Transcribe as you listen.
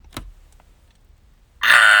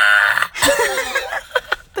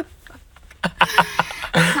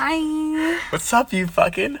What's up, you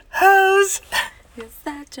fucking hoes? Is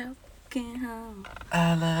that joking home?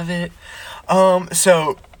 I love it.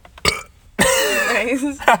 So,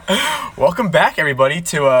 Nice. welcome back, everybody,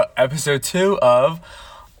 to episode 2 of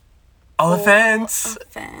All Offense.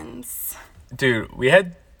 Offense. Dude, we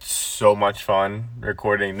had so much fun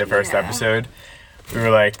recording the first Yeah. episode. We were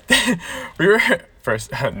like,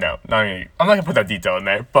 first, no, not even, I'm not gonna put that detail in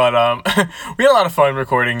there, but we had a lot of fun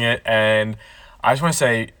recording it, and I just want to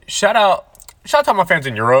say, shout out to all my fans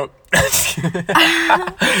in Europe. We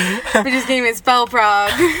just gave it spell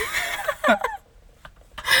prog.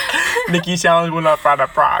 Nikki Challenge will not fly to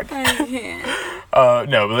Prague. I can't.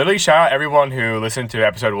 No, but literally shout out everyone who listened to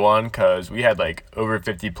episode 1, because we had like over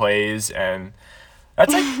 50 plays, and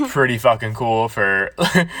that's like pretty fucking cool for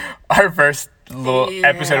our first little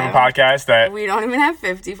episode of a podcast that We don't even have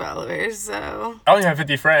 50 followers, so I only have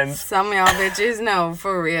 50 friends. some of y'all bitches know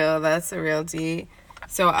for real. That's the real tea.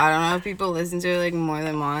 So I don't know if people listen to it like more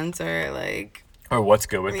than once or like Or what's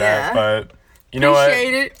good with Yeah. that, but you know what?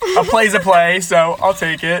 appreciate it. A play's a play, so I'll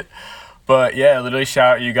take it. But yeah, literally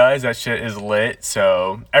shout out you guys. That shit is lit.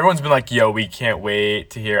 So everyone's been like, yo, we can't wait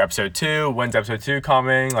to hear episode 2. When's episode 2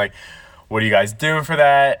 coming? Like, what are you guys doing for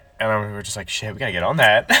that? And we're just like, shit, we gotta get on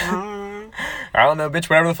that. I don't know, bitch,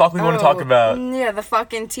 whatever the fuck we want to talk about. Yeah, the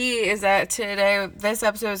fucking tea is that this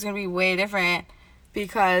episode is gonna be way different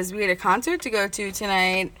because we had a concert to go to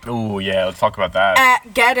tonight Ooh, yeah, let's talk about that.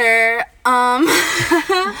 at Getter.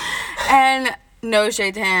 And no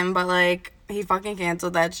shade to him, but like he fucking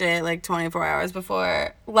canceled that shit like 24 hours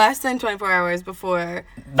before, less than 24 hours before.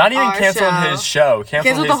 Not even our canceled show. his show.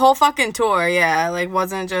 Canceled the whole fucking tour, yeah. Like,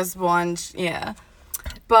 wasn't just one, yeah.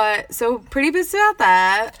 But, so, pretty pissed about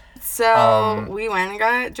that. So, we went and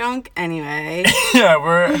got drunk anyway.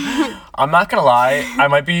 Yeah, I'm not gonna lie, I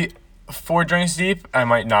might be 4 drinks deep, I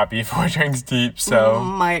might not be 4 drinks deep, so.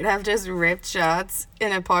 Might have just ripped shots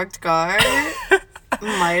in a parked car.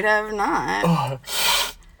 Might have not.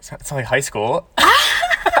 It's like high school. But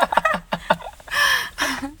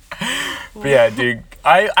yeah, dude,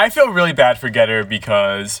 I feel really bad for Getter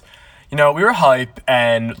because, you know, we were hype,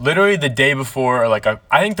 and literally the day before, or like I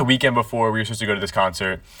think the weekend before we were supposed to go to this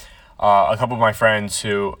concert, a couple of my friends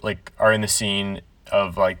who like are in the scene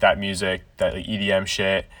of like that music, that like, EDM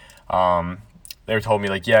shit, they were told me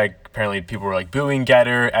like, yeah, apparently people were like booing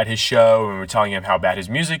Getter at his show, and we were telling him how bad his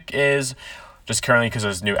music is. Just currently because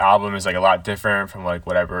his new album is like a lot different from like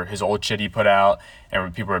whatever his old shit he put out,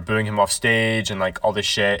 and people are booing him off stage and like all this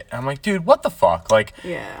shit. And I'm like, dude, what the fuck? Like,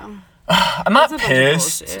 Yeah. I'm not That's a bunch of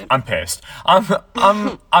pissed. bullshit. I'm pissed.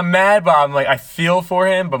 I'm mad, but I'm like, I feel for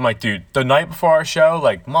him. But I'm like, dude, the night before our show,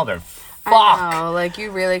 like, motherfuck. I know, like,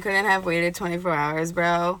 you really couldn't have waited 24 hours,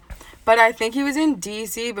 bro. But I think he was in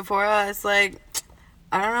D.C. before us. Like,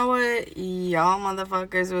 I don't know what y'all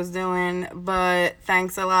motherfuckers was doing, but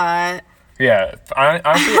thanks a lot. Yeah,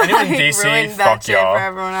 honestly, anyone in Like, DC, ruined that fuck shit for y'all.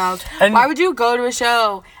 everyone else. And- Why would you go to a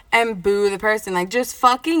show and boo the person? Like, just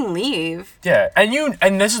fucking leave. Yeah,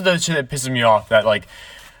 and this is the shit that pisses me off. That like,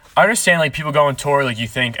 I understand like people go on tour, like you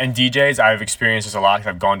think, and DJs, I've experienced this a lot. 'Cause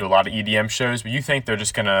I've gone to a lot of EDM shows, but you think they're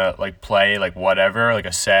just gonna like play like whatever, like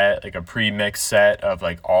a set, like a pre-mixed set of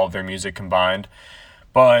like all of their music combined.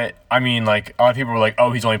 But I mean, like a lot of people were like,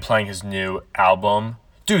 oh, he's only playing his new album.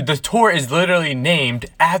 Dude, the tour is literally named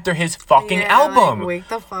after his fucking Yeah, album. Like, wake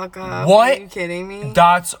the fuck up. What? Are you kidding me?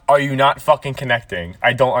 Dots, are you not fucking connecting?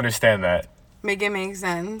 I don't understand that. Make it make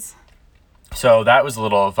sense. So that was a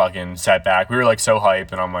little fucking setback. We were like so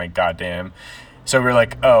hyped, and I'm like, goddamn. So we were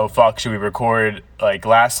like, oh fuck, should we record like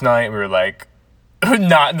last night? We were like,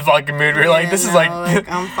 not in the fucking mood. We were like, this is like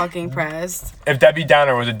I'm fucking pressed. if Debbie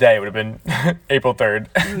Downer was a day, it would have been April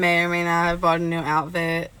 3rd. May or may not have bought a new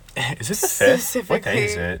outfit. Is it the 5th? What day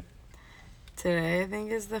is Specifically. it? Today, I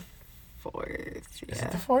think, is the 4th. Is Yeah.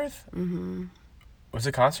 it the 4th? Mm-hmm. Was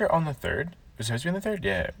the concert on the 3rd? Was it supposed to be on the 3rd?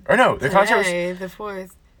 Yeah. Or no, the concert was... Today, the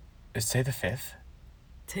 4th. Is today the 5th?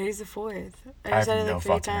 Today's the 4th. I have said it no like 3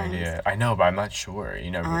 fucking times. idea. I know, but I'm not sure.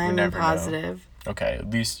 You never, we I'm never know. positive. Okay, at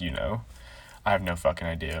least you know. I have no fucking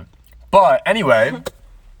idea. But anyway,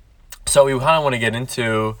 so we kind of want to get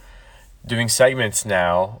into doing segments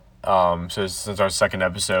now. So since our second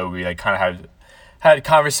episode, we like kind of had a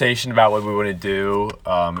conversation about what we want to do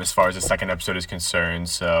as far as the second episode is concerned.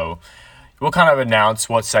 So we'll kind of announce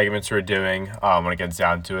what segments we're doing when it gets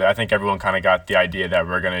down to it. I think everyone kind of got the idea that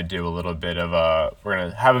we're going to do a little bit of we're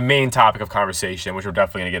going to have a main topic of conversation, which we're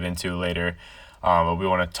definitely going to get into later. But we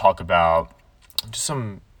want to talk about just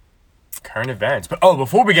some current events. But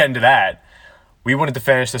before we get into that, we wanted to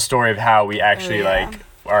finish the story of how we actually like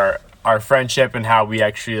our friendship and how we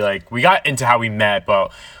actually like we got into how we met,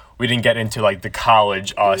 but we didn't get into like the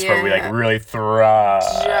college us where we like Yeah. really thrive.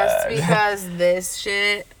 Just because this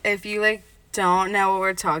shit, if you like don't know what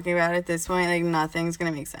we're talking about at this point, like nothing's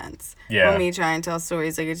gonna make sense. Yeah. When we try and tell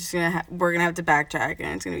stories, like it's just gonna we're gonna have to backtrack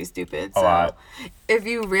and it's gonna be stupid. A So lot. if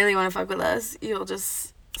you really want to fuck with us, you'll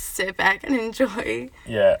just sit back and enjoy.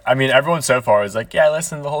 Yeah, I mean, everyone so far is like, yeah, I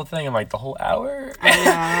listened to the whole thing. I'm like, the whole hour?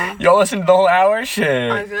 I Y'all listened to the whole hour? I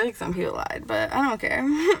Shit. feel like some people lied, but I don't care.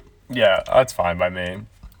 Yeah, that's fine by me.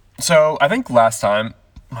 So, I think last time,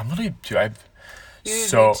 I'm literally, dude,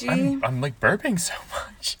 I'm like burping so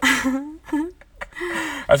much.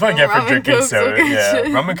 That's what I get for Rum and drinking Cokes will soda. get Yeah,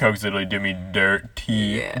 you. rum and Cokes literally do me dirty.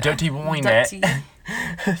 Yeah. Dirty boy, Dirty. net.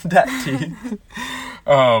 Dirty.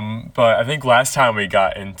 But I think last time we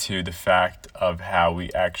got into the fact of how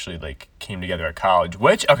we actually like came together at college,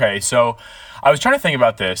 which, okay, so I was trying to think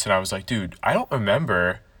about this and I was like, dude, I don't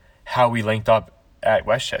remember how we linked up at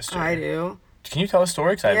Westchester. I do. Can you tell a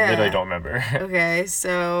story? Because I Yeah. literally don't remember. Okay,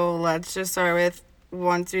 so let's just start with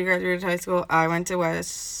once we graduated high school, I went to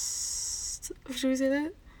West. Should we say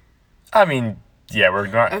that? I mean, yeah, we're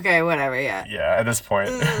not. Okay, whatever. Yeah. Yeah, at this point.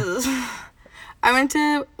 I went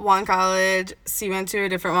to one college. C went to a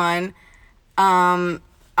different one.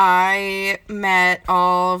 I met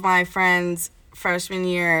all of my friends freshman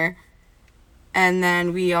year, and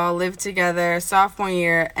then we all lived together sophomore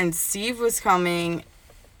year. And Steve was coming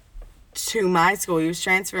to my school. He was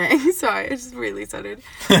transferring. Sorry, I just really stuttered.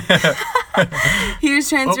 He was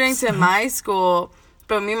transferring to my school,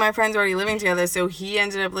 but me and my friends were already living together, so he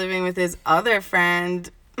ended up living with his other friend,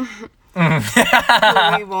 who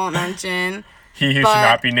we won't mention. He who should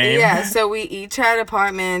not be named. Yeah, so we each had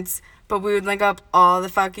apartments, but we would link up all the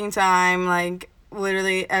fucking time, like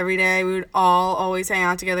literally every day. We would all always hang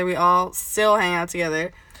out together. We all still hang out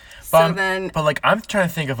together. So then, But like, I'm trying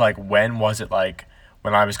to think of like, when was it like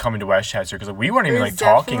when I was coming to Westchester? Because we weren't it even was like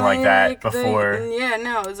talking like that definitely, before. yeah,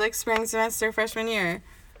 no, it was like spring semester freshman year.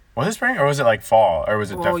 Was it spring or was it like fall or was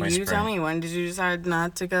it Well, definitely you spring? tell me, when did you decide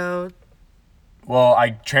not to go? Well, I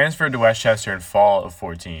transferred to Westchester in fall of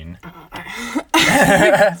 14.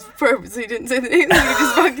 Purposely didn't say the name. You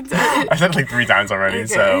just fucking said it. I said it like 3 times already, Okay,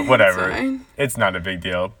 so it's whatever. fine. It's not a big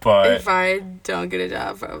deal, but If I don't get a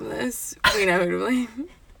job from this, we know who to blame.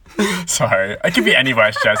 sorry. I could be any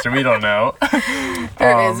Westchester. We don't know.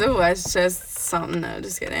 There is a Westchester something. No,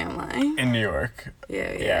 just kidding. I'm lying. In New York.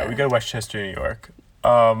 Yeah. Yeah, we go to Westchester, New York.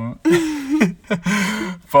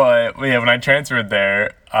 But yeah, when I transferred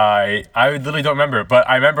there, I literally don't remember. But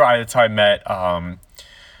I remember that's how I met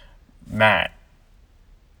Matt.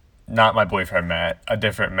 Not my boyfriend Matt, a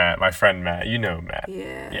different Matt, my friend Matt. You know Matt.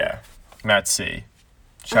 Yeah. Yeah. Matt C.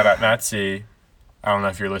 Shout out Matt C. I don't know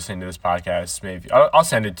if you're listening to this podcast. Maybe I'll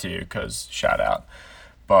send it to you because shout out.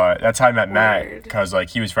 But that's how I met Matt Word. because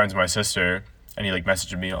like he was friends with my sister and he like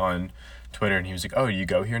messaged me on Twitter and he was like, "Oh, you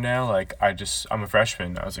go here now? Like I'm a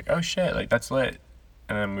freshman." I was like, "Oh shit, like that's lit."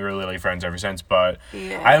 And then we were literally friends ever since. But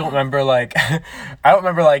Yeah. I don't remember like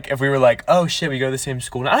if we were like, "Oh shit, we go to the same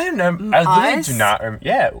school." I don't know. I literally Us? do not.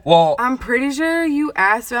 Yeah. Well, I'm pretty sure you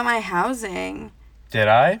asked about my housing. did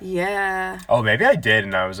I? Yeah. Oh, maybe I did,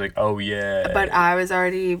 and I was like, "Oh yeah." But I was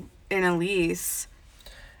already in a lease.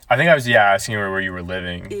 I think I was asking her where you were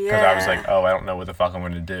living because I was Yeah. like, "Oh, I don't know what the fuck I'm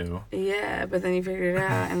gonna do." Yeah, but then you figured it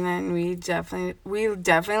out, and then we definitely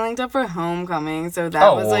linked up for homecoming. So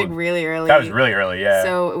that was like really early. That was really early, yeah.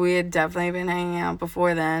 So we had definitely been hanging out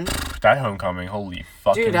before then. That homecoming, holy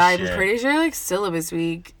fucking Dude, shit. I'm pretty sure like syllabus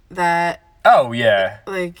week that Oh yeah.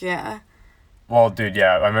 like yeah. Well, dude,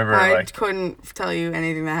 yeah. I remember I like couldn't tell you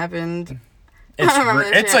anything that happened. it's I don't remember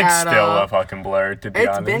this it's shit like at still all. a fucking blur to be It's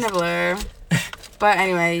honest. been a blur. But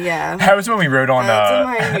anyway, yeah. That was when we wrote on That's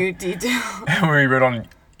a minute detail. when we wrote on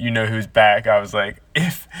You Know Who's Back. I was like,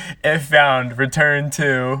 if found, return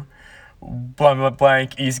to blah blah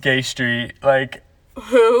blank East Gay Street. Like,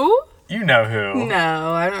 Who? you know who.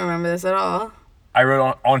 No, I don't remember this at all. I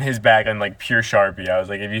wrote on his back in like pure Sharpie. I was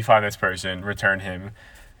like, if you find this person, return him.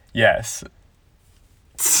 Yes.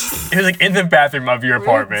 It was like in the bathroom of your What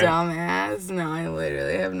a apartment. dumbass. No, I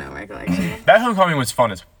literally have no recollection. That homecoming was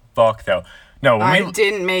fun as fuck though. No, when I we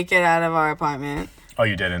didn't make it out of our apartment. Oh,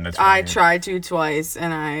 you didn't. That's I right. tried to twice,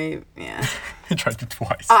 and yeah. I tried to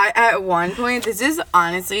twice. I at one point, this is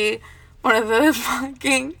honestly one of the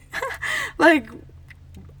fucking like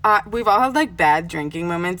we've all had like bad drinking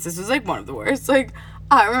moments. This was like one of the worst. Like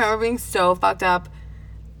I remember being so fucked up.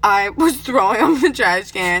 I was throwing up the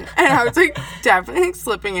trash can, and I was like definitely like,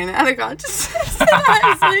 slipping in and out of consciousness. And I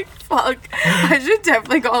was like, fuck, I should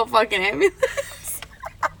definitely call a fucking ambulance.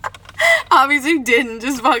 obviously didn't.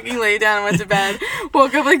 Just fucking lay down and went to bed.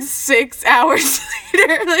 Woke up like 6 hours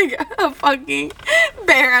later, like a fucking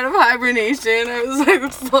bear out of hibernation. I was like,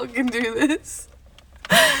 let's fucking do this.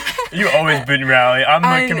 You always been rally. I'm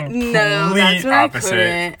the complete that's when opposite.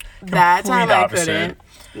 I couldn't. That time I opposite. couldn't.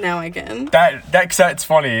 Now I can. That's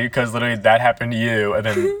funny because literally that happened to you, and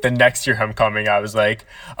then the next year homecoming, I was like,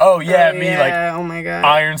 oh yeah, oh my god,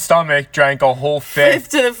 iron stomach, drank a whole fifth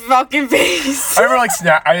to the fucking face. I remember I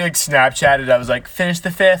Snapchatted. I was like, finish the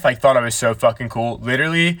fifth. Like, thought I was so fucking cool.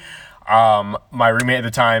 Literally, my roommate at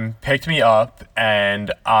the time picked me up,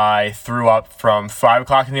 and I threw up from 5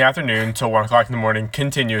 o'clock in the afternoon till 1 o'clock in the morning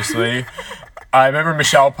continuously. I remember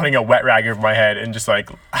Michelle putting a wet rag over my head and just like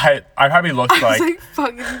I probably looked I was like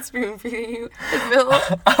fucking spoon feeding you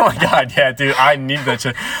Advil. Oh my god, yeah, dude, I need that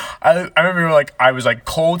shit. I remember like I was like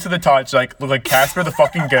cold to the touch, like looked like Casper the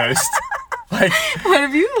fucking ghost. Like, what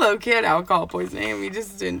if you low-key had alcohol poisoning and we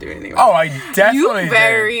just didn't do anything? Oh, I definitely You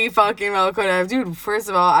very fucking well could have. Dude, first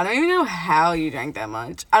of all, I don't even know how you drank that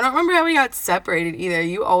much. I don't remember how we got separated either.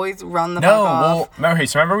 You always run the fuck off.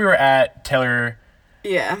 Remember we were at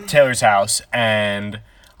Taylor's house, and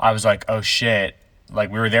I was like, oh shit.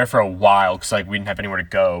 Like, we were there for a while because, like, we didn't have anywhere to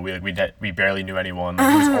go. We barely knew anyone. Like,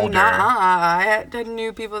 he was older. I had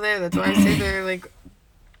new people there. That's why I stayed there, like,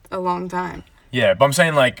 a long time. Yeah, but I'm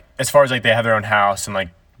saying, like, as far as, like, they had their own house and, like,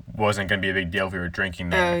 wasn't going to be a big deal if we were drinking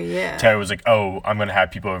there. Oh, yeah. Taylor was like, oh, I'm going to have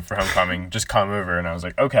people over for homecoming. Just come over. And I was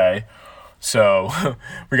like, okay. So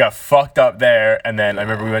we got fucked up there. And then I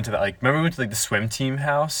remember we went to the swim team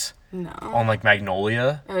house? No. On, like,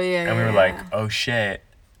 Magnolia. Oh, yeah, and we were like, oh, shit.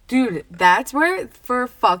 Dude, that's where for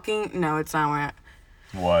fucking... No, it's not where...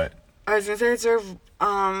 What? I was going to say it's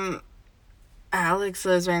where, Alex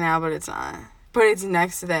lives right now, but it's not. But it's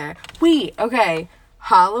next to there. Wait, okay.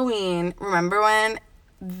 Halloween. Remember when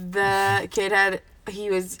the kid he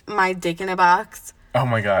was my dick in a box? Oh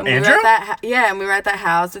my god. And Andrew? And we were at that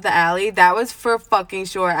house with the alley. That was for fucking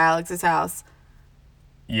sure Alex's house.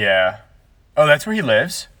 Yeah. Oh, that's where he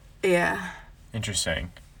lives? Yeah.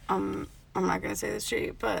 Interesting. I'm not going to say the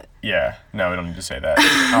street, but... Yeah. No, we don't need to say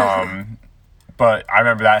that. But I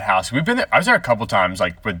remember that house. We've been there. I was there a couple times,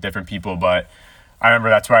 like, with different people, but... I remember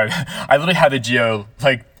that's where I literally had the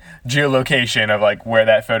geolocation of like where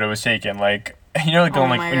that photo was taken. Like, you know, like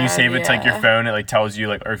when you save it to like your phone, it like tells you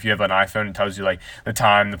like, or if you have an iPhone, it tells you like the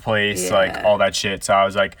time, the place, like all that shit. So I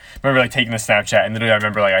was like, remember like taking the Snapchat, and literally I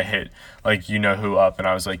remember like I hit like you know who up, and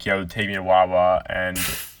I was like, yo, take me to Wawa, and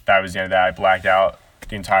that was the end of that. I blacked out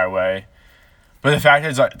the entire way. But the fact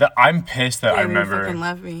is like, that I'm pissed that I remember. You fucking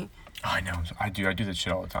left me. Oh, I know. I do that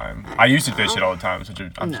shit all the time. I used to do that shit all the time. I'm such a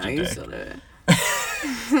dick. Still do it.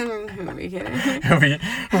 Who are we kidding? He'll be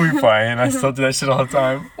fine. I still do that shit all the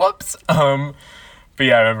time. Whoops. But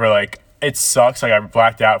yeah, I remember like it sucks. Like I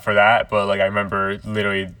blacked out for that, but like I remember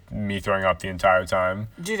literally me throwing up the entire time.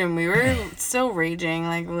 Dude, and we were still raging,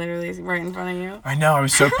 like literally right in front of you. I know. I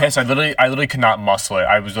was so pissed. I literally could not muscle it.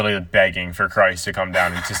 I was literally begging for Christ to come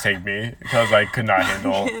down and just take me because I could not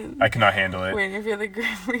handle. I could not handle it. Waiting for the Grim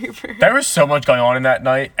Reaper. There was so much going on in that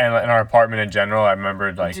night and in our apartment in general. I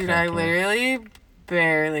remember like. Dude, I literally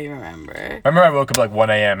barely remember. I remember I woke up like 1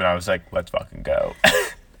 a.m. and I was like, let's fucking go.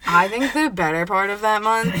 I think the better part of that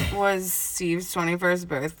month was Steve's 21st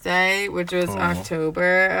birthday, which was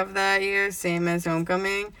October of that year, same as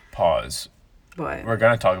homecoming. Pause. What? We're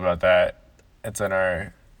going to talk about that. It's in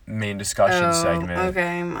our main discussion segment.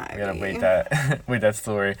 Okay, we gotta wait that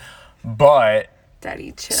story. But...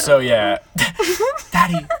 Daddy, chill. So, yeah.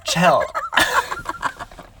 Daddy, chill.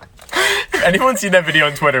 Anyone seen that video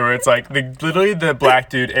on Twitter where it's like literally the black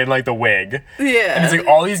dude in like the wig? Yeah. And it's like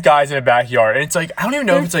all these guys in a backyard, and it's like I don't even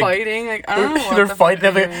know if it's like fighting. Like I don't know what they're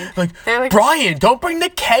fighting. They're like Brian, don't bring the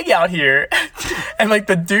keg out here. And like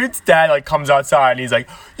the dude's dad like comes outside and he's like,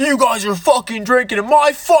 you guys are fucking drinking in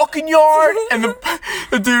my fucking yard. And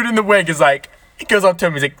the dude in the wig is like, he goes up to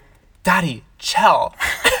him. He's like, Daddy, chill.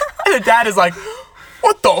 And the dad is like,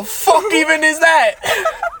 what the fuck even is that?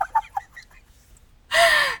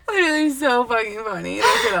 Literally so fucking funny.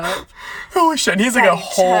 Look it up. Holy shit. And he's like a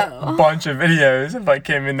whole bunch of videos of like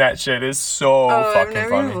him in that shit. Is so fucking funny. I've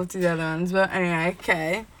never even looked at the other ones, but anyway,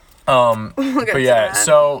 okay. But yeah,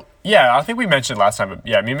 so yeah, I think we mentioned last time, but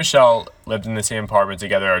yeah, me and Michelle lived in the same apartment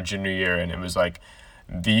together our junior year, and it was like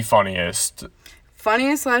the funniest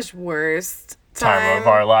 / worst time of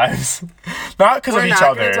our lives. Not because of We're each not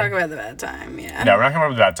other. gonna talk about the bad time. Yeah. No, we're not coming up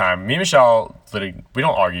with that time. Me and Michelle, literally, we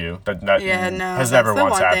don't argue. That Yeah, no. has that's never the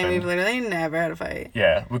once one happened. thing we've literally never had a fight.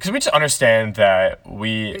 Yeah, because we just understand that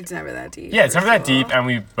It's never that deep. yeah, it's never that first of deep, all. and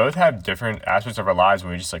we both have different aspects of our lives,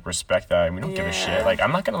 and we just like respect that, and we don't give a shit. Yeah. Like,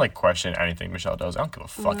 I'm not gonna like question anything Michelle does. I don't give a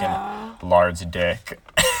fucking No. lard's dick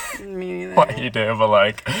Me neither. what you do, but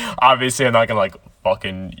like, obviously, I'm not gonna like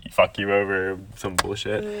fucking fuck you over some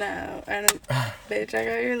bullshit. No, I don't. Bitch, I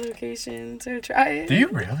got your location, so try it. Do you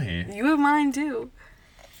really? You have mine too.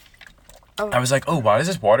 I was like, oh, why does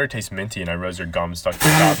this water taste minty? And I realized your gum stuck to the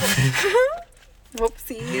top.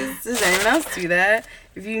 Whoopsies. Does anyone else do that?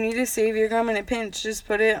 If you need to save your gum in a pinch, just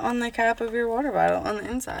put it on the cap of your water bottle on the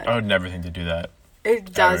inside. I would never think to do that.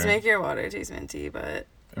 It does ever. make your water taste minty, but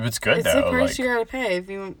If it's good it's though, the price like you gotta pay. If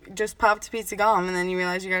you just popped a piece of gum and then you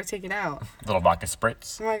realize you gotta take it out. little vodka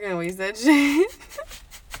spritz. I'm not gonna waste that shit.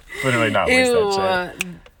 Literally not waste that shit.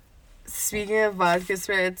 Speaking of vodka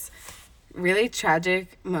spritz, really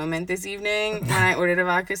tragic moment this evening when I ordered a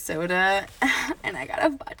vodka soda and I got a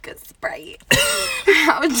vodka Sprite.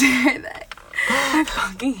 How dare they? I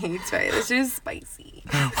fucking hate Sprite. This shit is spicy.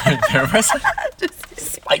 There was Just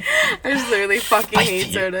spike. I just literally fucking hate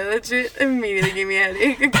Spicy. soda. That shit immediately gave me a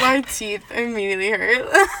headache. Like, my teeth immediately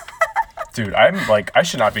hurt. Dude, I'm like, I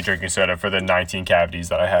should not be drinking soda for the 19 cavities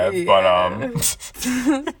that I have, but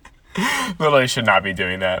literally should not be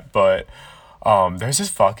doing that. But there's this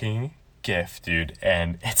fucking GIF, dude,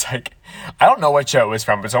 and it's like, I don't know what show it was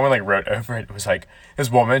from, but someone like wrote over it. It was like this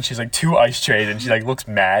woman, she's like 2 ice trays, and she like looks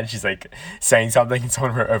mad. She's like saying something, and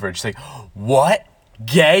someone wrote over it. She's like, "What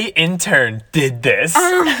gay intern did this?"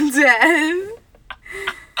 I'm dead.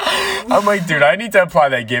 I'm like, dude, I need to apply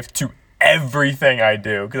that GIF to everything I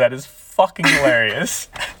do because that is fucking hilarious.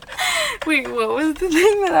 Wait, what was the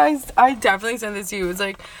thing that I definitely sent this to you? It was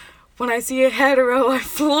like, when I see a hetero, I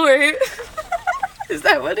floor it. Is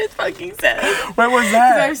that what it fucking said? What was I've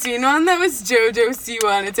that? seen one that was JoJo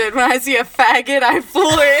Siwa and it said, when I see a faggot, I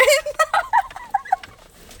floor it.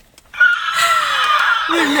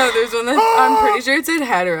 No, there's one that I'm pretty sure it said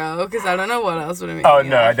hetero, because I don't know what else would have made Oh me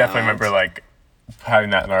no, I laugh that definitely much. remember like having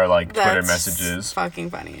that in our like Twitter That's messages. fucking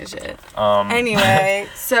funny as shit. Um, Anyway,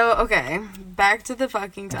 so, okay, back to the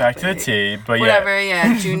fucking topic. back to the tea, but Whatever,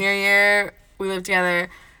 yeah. Junior year, we lived together.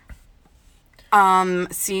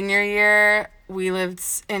 Senior year, we lived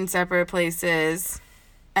in separate places,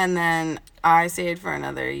 and then I stayed for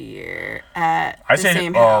another year at I the said,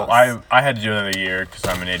 same oh, house. I had to do another year because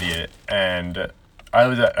I'm an idiot, and I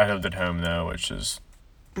lived at home though, which is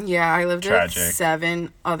Yeah, I lived Tragic. with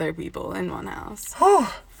 7 other people in one house. whew,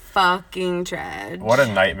 Fucking trad. what a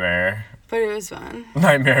nightmare. But it was fun.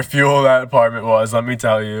 Nightmare fuel that apartment was, let me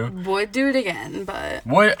tell you. Would do it again, but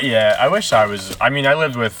What? Yeah, I wish I was. I mean, I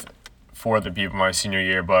lived with 4 other people my senior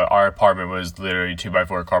year, but our apartment was literally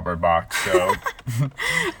 2x4 cardboard box. So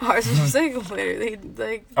ours was just like literally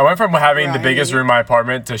like I went from having the biggest Right. room in my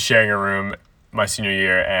apartment to sharing a room my senior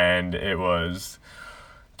year, and it was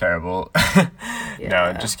terrible.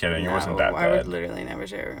 No, just kidding. It wasn't that I would bad. literally never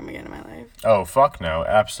share a room again in my life. Oh, fuck no.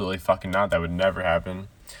 Absolutely fucking not. That would never happen.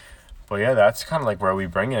 But yeah, that's kind of like where we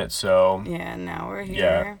bring it. So Yeah, now we're here.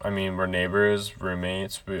 yeah, I mean, we're neighbors,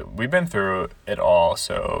 roommates. We've been through it all.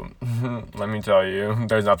 So let me tell you,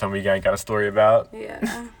 there's nothing we ain't got a story about.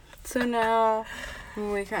 Yeah. So now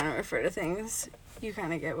when we kind of refer to things, you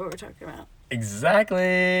kind of get what we're talking about.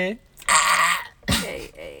 Exactly.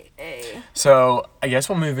 A. So I guess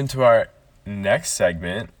we'll move into our next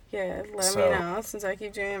segment. Yeah, let So- me know since I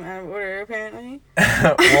keep doing them out of order apparently.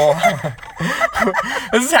 Well,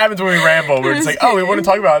 this happens when we ramble. We're just like, oh, we want to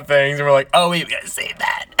talk about things, and we're like, oh, wait, we gotta save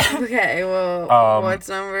that. Okay, well, what's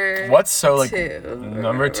number What's so like 2? Or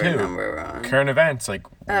number whatever 2? number we're on. Current events, like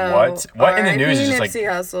Oh, what in the news is RIP just like, Nipsey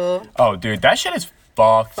Hussle. oh, dude, that shit is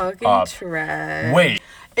fucked Fucking up. trash. Wait,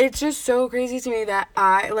 It's just so crazy to me that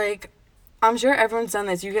I'm sure everyone's done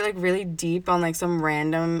this. You get like really deep on like some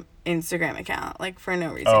random Instagram account, like for no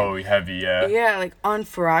reason. oh, heavy, yeah. Yeah, like on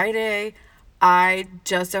Friday, I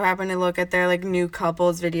just so happened to look at their like new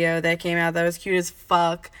couples video that came out that was cute as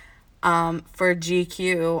fuck for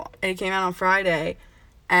GQ. It came out on Friday.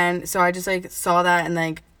 And so I just like saw that and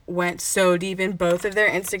like went so deep in both of their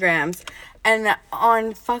Instagrams. And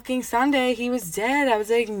on fucking Sunday, he was dead. I was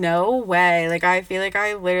like, no way. Like, I feel like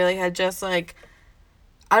I literally had just like,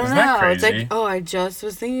 I don't Isn't that know. It's crazy? like, oh, I just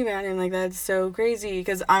was thinking about him. Like, that's so crazy.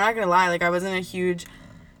 Because I'm not going to lie. Like, I wasn't a huge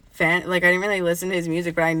fan. Like, I didn't really listen to his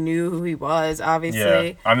music, but I knew who he was, obviously.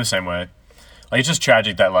 Yeah, I'm the same way. Like, it's just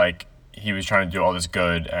tragic that, like, he was trying to do all this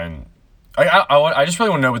good and I just really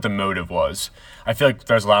want to know what the motive was. I feel like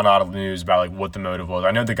there's a lot of news about like what the motive was.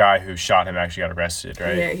 I know the guy who shot him actually got arrested,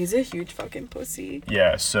 right? Yeah, he's a huge fucking pussy.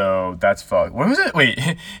 Yeah, so that's fuck. What was it? Wait,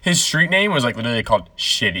 his street name was like literally called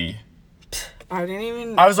Shitty. I didn't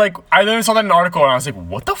even. I was like, I literally saw that in an article and I was like,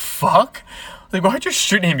 what the fuck? Like, why would your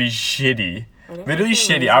street name be Shitty? Literally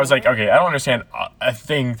Shitty. I was like, okay, I don't understand a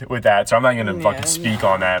thing with that, so I'm not gonna fucking speak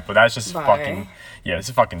on that. But that's just fucking, yeah, it's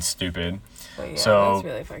fucking stupid. But yeah, So that's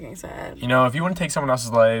really fucking sad. you know, if you want to take someone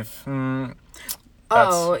else's life,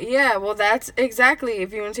 Oh, yeah, well, that's exactly.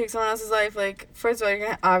 If you want to take someone else's life, like, first of all, you're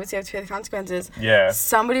going to obviously have to pay the consequences. yeah,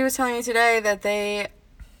 Somebody was telling me today that they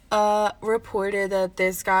reported that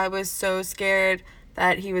this guy was so scared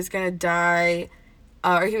that he was going to die,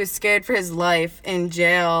 or he was scared for his life in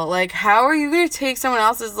jail. Like, how are you going to take someone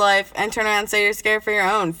else's life and turn around and say you're scared for your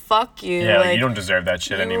own? Fuck you. yeah, like, you don't deserve that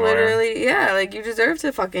shit you anymore. Literally, yeah, like, you deserve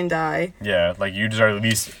to fucking die. Yeah, like you deserve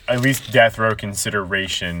at least death row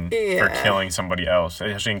consideration for Yeah. killing somebody else,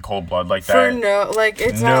 especially in cold blood like that. For no, like,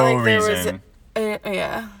 it's not no like there reason. was.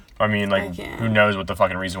 Yeah. I mean, like, can't. who knows what the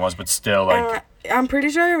fucking reason was, but still, like, I'm pretty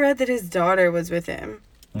sure I read that his daughter was with him.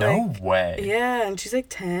 no way. Yeah, and she's like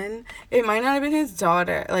 10. It might not have been his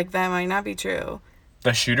daughter. Like, that might not be true.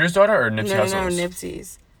 The shooter's daughter or Nipsey No, Hussle's?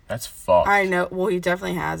 Nipsey's. That's fucked. I know. Well, he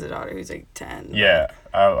definitely has a daughter who's like 10. Yeah,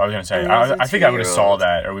 I was gonna say. And there's a I think I would have saw 2-year-old.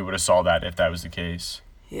 that, or we would have saw that if that was the case.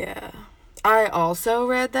 Yeah. I also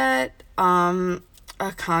read that a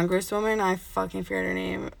congresswoman, I fucking forget her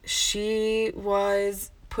name, she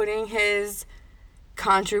was putting his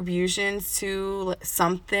contributions to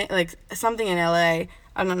something in LA.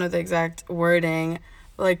 I don't know the exact wording,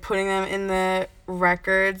 but like putting them in the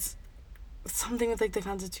records, something with like the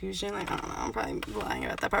Constitution. Like, I don't know, I'm probably lying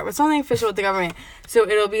about that part, but something official with the government. So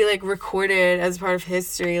it'll be like recorded as part of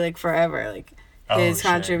history, like forever, like his shit.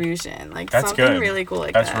 contribution. Like, That's something good. really cool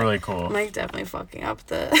like That's that. really cool. I'm like definitely fucking up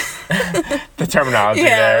the The terminology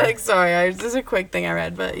yeah, there. like sorry, this is a quick thing I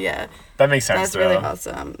read, but yeah, That makes sense. that's though. really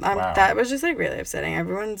awesome. Wow. That was just like really upsetting.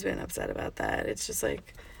 Everyone's been upset about that. It's just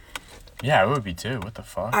like Yeah, it would be too. What the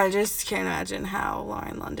fuck, I just can't imagine how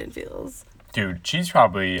Lauren London feels. dude? She's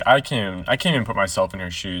probably. I can't even put myself in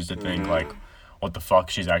her shoes to think like, what the fuck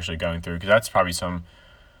she's actually going through, because that's probably some.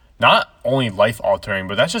 Not only life altering,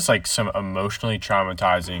 but that's just like some emotionally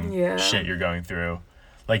traumatizing Yeah. shit you're going through.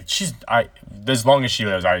 Like as long as she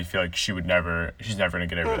lives, I feel like she's never gonna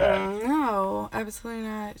get over that. No, absolutely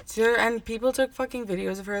not. And people took fucking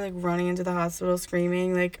videos of her like running into the hospital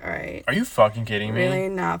screaming. Like, all right, Are you fucking kidding me? really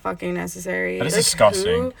not fucking necessary. That is Like,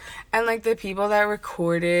 disgusting. And like the people that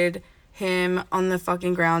recorded him on the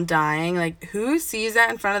fucking ground dying, like who sees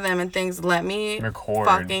that in front of them and thinks, let me Record.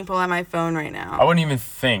 fucking pull out my phone right now? I wouldn't even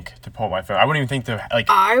think to pull out my phone. I wouldn't even think to like.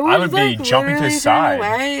 I would be like, jumping to the literally turn side.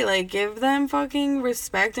 away. Like, give them fucking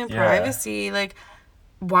respect and Yeah. privacy. Like,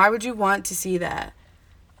 why would you want to see that?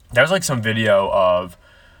 There was like some video of,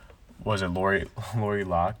 was it Lori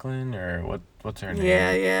Loughlin or what's her name?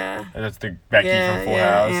 Yeah. That's the Becky from Full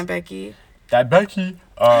yeah, House. Aunt Becky. That Becky.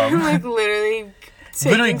 Like literally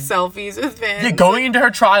taking Literally- selfies with fans. Yeah, going into her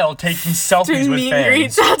trial, taking selfies Doing with meet and fans.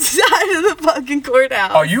 greets outside of the fucking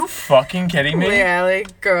courthouse. Are you fucking kidding me? Yeah,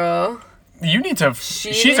 like, girl. You need to.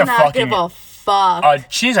 She she's did a not fucking. give a fuck.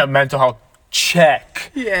 She's a mental health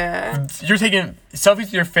check. Yeah. You're taking selfies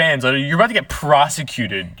with your fans. You're about to get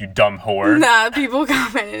prosecuted, you dumb whore. Nah, people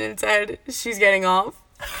commented and said she's getting off.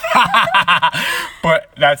 But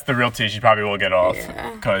that's the real tea. She probably will get off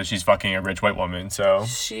Yeah. because she's fucking a rich white woman. So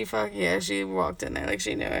She walked in there like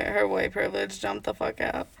she knew it. Her white privilege jumped the fuck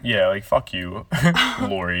out. yeah, like fuck you,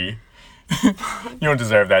 Lori. You don't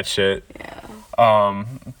deserve that shit. Yeah.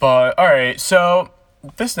 But all right, so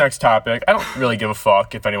this next topic, I don't really give a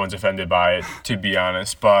fuck if anyone's offended by it, to be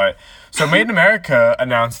honest. But so Made in America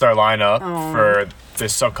announced their lineup for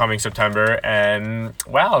this upcoming September, and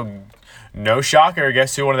wow, no shocker.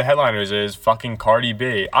 Guess who one of the headliners is? Fucking Cardi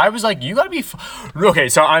B. I was like, you gotta be. Okay,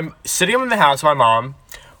 so I'm sitting in the house with my mom.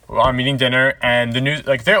 I'm eating dinner, and the news,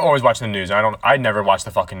 like, they're always watching the news. I never watch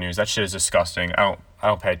the fucking news. That shit is disgusting. I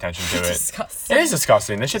don't pay attention to it. Disgusting. It is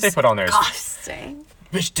disgusting. The shit they put on there is Disgusting.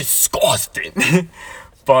 bitch disgusting.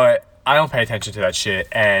 But I don't pay attention to that shit.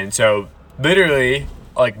 And so literally,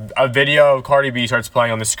 like, a video of Cardi B starts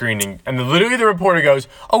playing on the screen, and literally the reporter goes,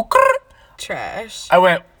 oh, grrr. Trash. I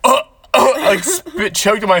went, like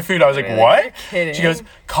choked on my food. I was like, Really? what? You're kidding. She goes,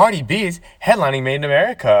 Cardi B is headlining Made in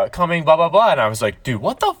America, coming blah blah blah. And I was like, dude,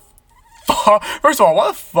 what the fuck? First of all, why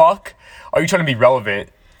the fuck are you trying to be relevant?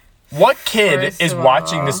 What kid First is of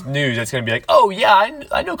watching all. this news that's gonna be like, oh yeah,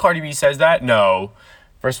 I know Cardi B says that? No.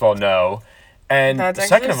 First of all, no. And That's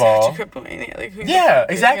second actually of all, such a good point. Yeah, like, who the yeah,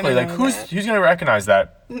 fuck is exactly. gonna Like know who's that? who's gonna recognize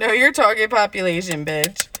that? Know your target population,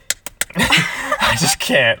 bitch. I just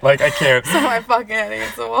can't. Like I can't. So my fucking head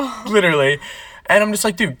against the wall. Literally. And I'm just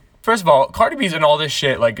like, dude, first of all, Cardi B's and all this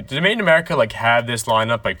shit, like, did Made in America, like, have this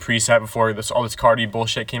lineup, like, preset before all this Cardi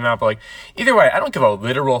bullshit came out? But, like, either way, I don't give a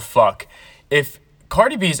literal fuck. If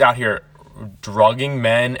Cardi B's out here drugging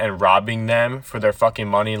men and robbing them for their fucking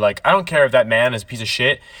money, like, I don't care if that man is a piece of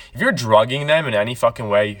shit. If you're drugging them in any fucking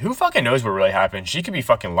way, who fucking knows what really happened? She could be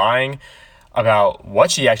fucking lying about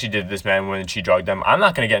what she actually did to this man when she drugged them. I'm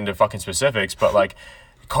not gonna get into fucking specifics, but, like,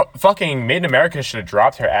 fucking Made in America should have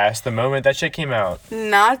dropped her ass the moment that shit came out.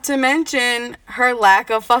 Not to mention her lack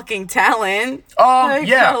of fucking talent. Like,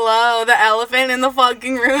 Yeah. hello, the elephant in the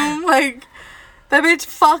fucking room. Like, that bitch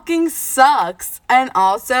fucking sucks. And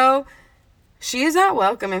also, she is not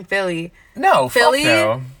welcome in Philly. No, Philly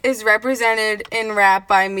fuck no. is represented in rap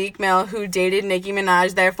by Meek Mill, who dated Nicki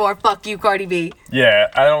Minaj. Therefore, fuck you, Cardi B. Yeah,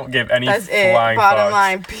 I don't give any That's it. flying Bottom fucks.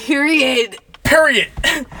 line. Period. Period.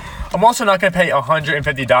 I'm also not gonna pay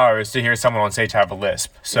 $150 to hear someone on stage have a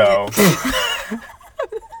lisp. So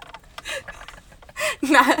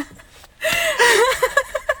Not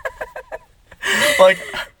like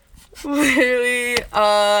literally.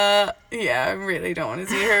 Yeah, I really don't want to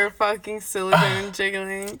see her fucking silicone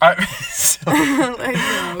jiggling. Like, no,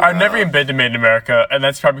 I've never girl. even been to Made in America, and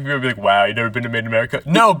that's probably people be like, wow, you never been to Made in America?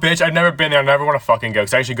 No, bitch, I've never been there. I never want to fucking go,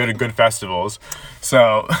 because I actually go to good festivals.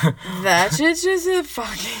 So That shit's just a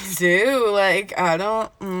fucking zoo. Like, I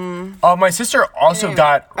don't. my sister also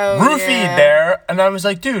got Oh, roofied yeah. there, and I was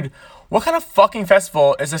like, dude, what kind of fucking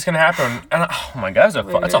festival is this gonna happen? And oh my god, it's a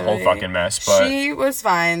whole Literally. fucking mess. But She was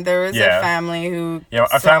fine. There was Yeah. a family who. Yeah,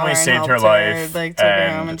 a saw family and saved her helped life, like, took her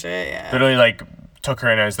and home and shit. Yeah. literally like took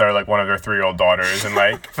her in as their like one of their 3-year-old daughters, and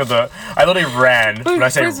like I literally ran. When I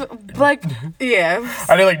say Like, yeah.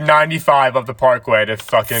 I did like 95 up the Parkway to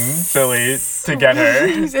fucking Philly to get her.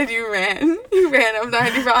 You said you ran. You ran up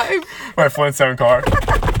 95. My Flintstone car.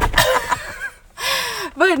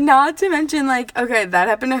 But not to mention, like, okay, that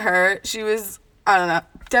happened to her. She was, I don't know,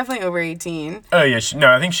 definitely over 18. Oh yeah,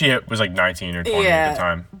 I think she was like 19 or 20 at the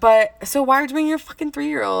time. But, so why would you bring your fucking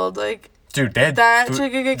 3-year-old? Like, Dude, they had That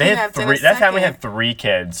chick could get they had kidnapped in a that family second. had 3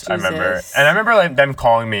 kids. I remember, Jesus. and I remember like them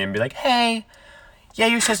calling me and be like, "Hey, yeah,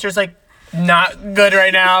 your sister's like not good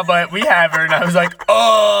right now, but we have her." And I was like,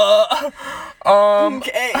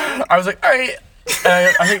 okay. I was like, all right.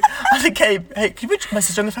 And I think, hey, can you put my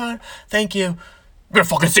sister on the phone? Thank you. I'm gonna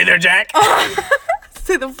fucking stay there, Jack.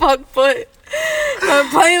 Say the fuck foot. I'm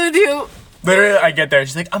playing with you. Literally, I get there.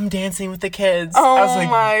 She's like, I'm dancing with the kids. Oh I was like,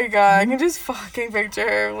 my god. I can just fucking picture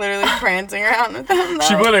her literally prancing around with them.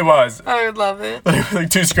 she though. literally was. I would love it. Like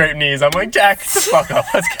 2 scraped knees. I'm like, Jack, shut the fuck up.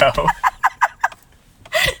 Let's go.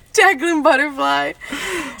 Jacqueline Butterfly.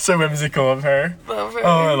 So whimsical of her. Love her.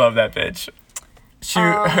 Oh, I love that bitch. She,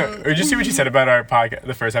 or did you see what she said about our podcast,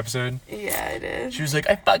 the first episode? Yeah, I did. She was like,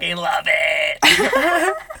 I fucking love it.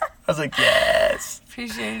 I was like, yes.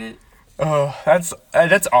 Appreciate it. Oh, that's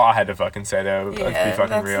all I had to fucking say though. Let's be fucking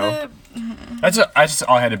that's real. That's just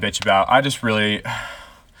all I had to bitch about.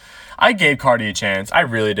 I gave Cardi a chance. I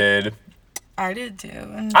really did. I did too.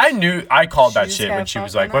 And I called She that just shit when kept she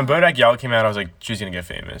was popping like, when up. Bodak Yellow came out, I was like, she's gonna get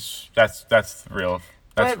famous. That's real.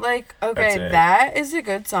 That's, but like, that's okay, it. that is a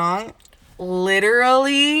good song.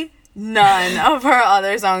 Literally none of her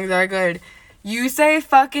other songs are good. You say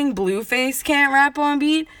fucking Blueface can't rap on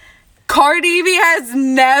beat? Cardi B has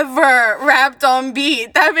never rapped on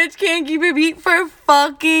beat. That bitch can't keep a beat for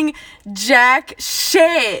fucking jack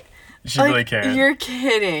shit. she Like, really can. You're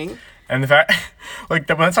kidding. And the fact, like,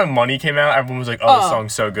 when that song Money came out, everyone was like, oh, this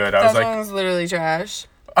song's so good. I That was like, song's literally trash.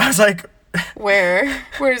 I was like, Where?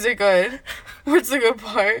 Where's it good? Where's the good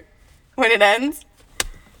part? When it ends?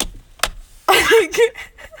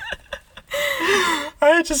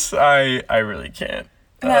 I really can't.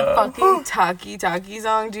 That fucking Taki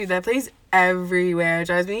song, dude, that plays everywhere. It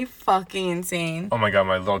drives me fucking insane. Oh my god,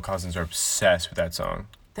 my little cousins are obsessed with that song.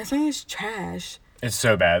 That song is trash. It's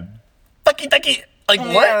so bad. Tucky. Like,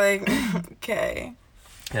 Yeah, what? like, okay.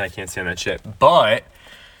 Yeah, I can't stand that shit. But,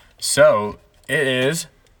 so, it is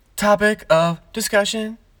topic of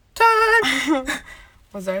discussion time.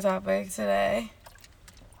 What's our topic today?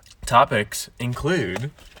 Topics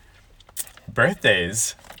include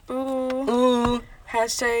birthdays. Ooh. Ooh.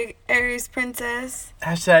 Hashtag Aries Princess.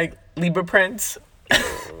 Hashtag Libra Prince.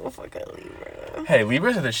 Oh, fuck a Libra. Hey,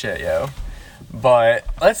 Libras are the shit, yo. But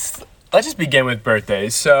let's just begin with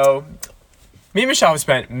birthdays. So, me and Michelle have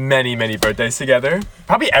spent many birthdays together.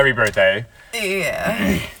 Probably every birthday,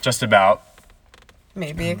 Yeah. just about.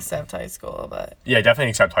 Maybe except high school, but Yeah, definitely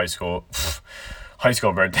except high school. High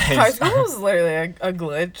school birthdays. high school was literally a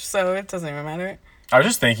glitch, so it doesn't even matter. I was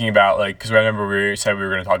just thinking about, like, because I remember we said we were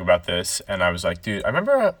going to talk about this, and I was like, dude, I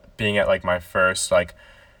remember being at, like, my first, like,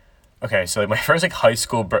 okay, so, like, my first, like, high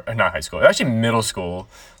school, not high school, actually middle school,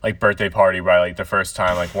 like, birthday party where, like, the first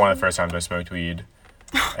time, like, one of the first times I smoked weed.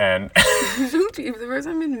 And The first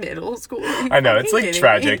time in middle school. I know, it's, like,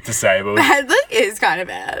 tragic to say, but That, like, is kind of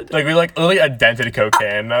bad. like, we, like, literally indented cocaine,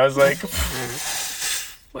 and I was like,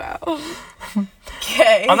 Wow.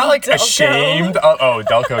 Okay. I'm not, like, Delco. ashamed. Oh,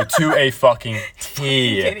 Delco, to a fucking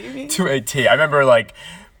T. Kidding me? To a T. I remember, like,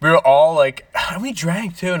 we were all, like, we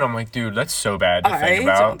drank, too, and I'm like, dude, that's so bad to think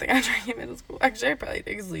about. I don't think I drank in middle school. Actually, I probably did,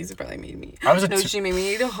 because Lisa probably made me. I was a No, t- she made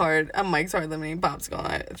me eat a Mike's Hard Lemonade popsicle, and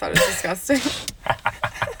I thought it was disgusting.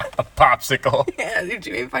 A popsicle. Yeah, dude,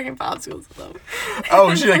 she made fucking popsicles with them.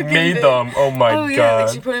 Oh, she, like, Fucking made did. them. Oh, my Oh, yeah, God.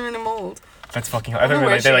 like, she put them in a mold. That's fucking. I don't know where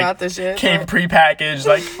like, she they, like, got this shit. came but- prepackaged,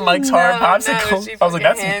 like, Mike's Hard No, popsicle. she I was like, fucking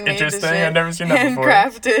that's handmade the interesting. shit. I've never seen that before.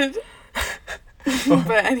 Handcrafted.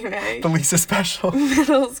 But anyway, The Lisa special.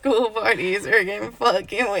 middle school parties are getting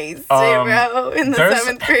fucking wasted, Um, bro, in the there's-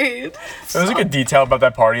 7th grade. There's like a detail about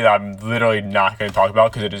that party that I'm literally not going to talk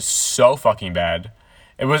about because it is so fucking bad.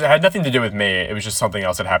 It had nothing to do with me. It was just something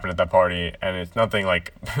else that happened at that party, and it's nothing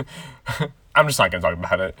like. I'm just not gonna talk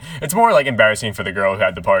about it. It's more like embarrassing for the girl who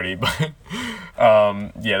had the party, but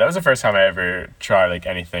yeah, that was the first time I ever tried like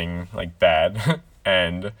anything like bad,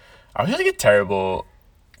 and I was just like a terrible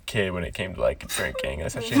kid when it came to like drinking,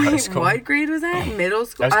 especially in high Wait, school. what grade was that? Middle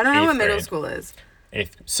school? That was I don't know what 8th middle grade. school is.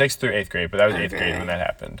 6th through 8th grade, but that was 8th grade Okay. when that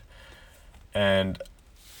happened, and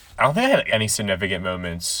I don't think I had any significant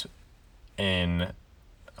moments in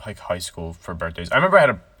like high school for birthdays. I remember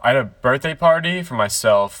I had a birthday party for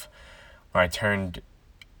myself when I turned.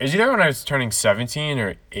 It was either when I was turning 17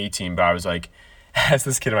 or 18, but I was like, as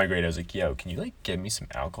this kid in my grade, I was like, yo, can you like give me some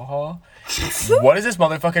alcohol? What does this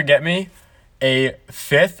motherfucker get me? A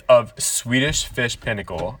 5th of Swedish Fish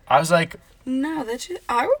Pinnacle. I was like, No,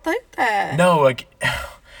 I would like that. no, like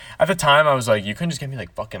at the time I was like, you couldn't just give me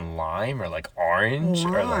like fucking lime or like orange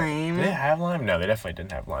or like. Lime? Did they have lime? No, they definitely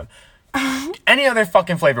didn't have lime. Any other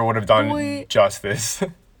fucking flavor would have done Boy. justice.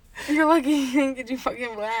 You're lucky you didn't get you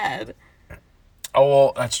fucking glad. Oh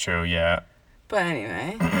well, that's true. Yeah. But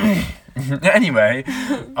anyway. Anyway,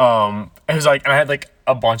 it was like, and I had like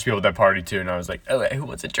a bunch of people at that party too, and I was like, oh, who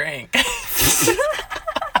wants a drink?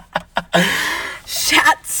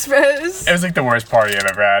 Shots, Rose. It was like the worst party I've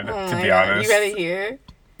ever had, Oh to my be God, honest. You got it here?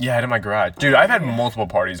 Yeah, I had it in my garage. Dude, I've had multiple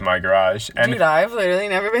parties in my garage, and Dude, I've literally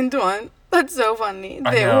never been to one. That's so funny.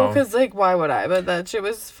 I know. Because, like, why would I? But that shit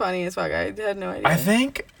was funny as fuck. I had no idea. I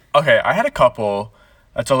think, okay, I had a couple,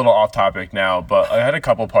 that's a little off topic now, but I had a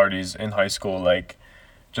couple parties in high school, like,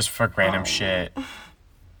 just for random shit.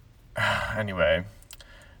 Anyway,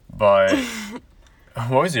 but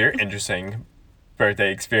what was your interesting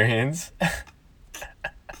birthday experience? I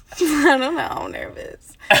don't know. I'm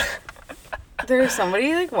nervous. There's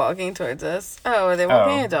somebody, like, walking towards us. Oh, are they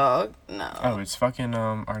walking Oh. a dog? No. Oh, it's fucking,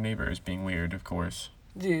 our neighbors being weird, of course.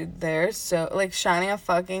 Dude, they're so, like, shining a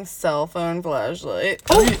fucking cell phone flashlight.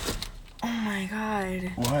 Oh! Oh my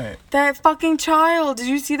God. What? That fucking child. Did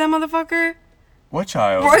you see that motherfucker? What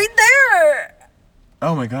child? Right there!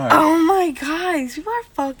 Oh my god. Oh my God. These people are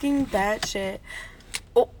fucking batshit.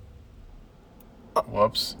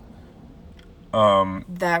 Whoops.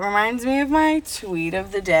 That reminds me of my tweet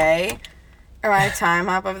of the day, or my time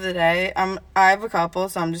hop of the day. I have a couple,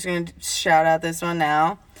 so I'm just gonna shout out this one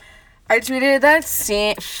now. I tweeted that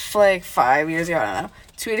scene like 5 years ago. I don't know.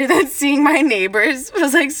 Tweeted that seeing my neighbors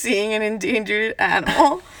was like seeing an endangered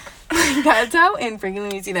animal. Like, that's how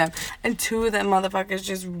infrequently we see them. And 2 of them motherfuckers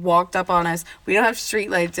just walked up on us. We don't have street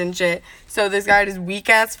lights and shit. So this guy had his weak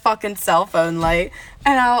ass fucking cell phone light.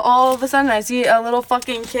 And all of a sudden I see a little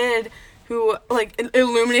fucking kid who, like,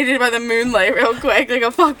 illuminated by the moonlight real quick, like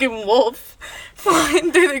a fucking wolf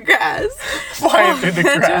flying through the grass. Flying through the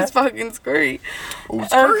That shit was grass. fucking scary. Oh,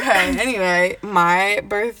 scary. Okay, anyway, my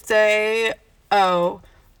birthday,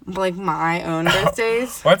 like my own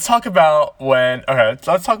birthdays. Let's talk about let's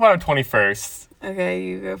talk about our 21st. Okay,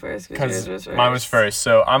 you go first, Because yours was first. mine was first.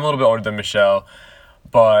 So I'm a little bit older than Michelle,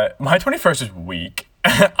 but my 21st is weak.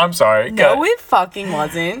 I'm sorry. No, it fucking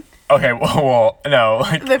wasn't. Okay, well, no.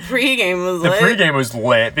 Like, The pregame was the lit. pregame was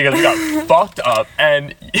lit because we got fucked up.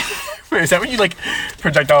 And wait, is that when you like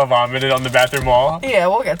projectile vomited on the bathroom wall? Yeah,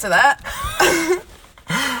 we'll get to that.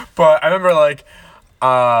 But I remember like,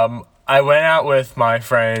 I went out with my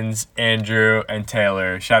friends Andrew and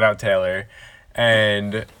Taylor. Shout out Taylor,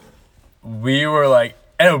 and we were like,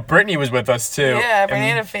 Oh, Brittany was with us too. Yeah, Brittany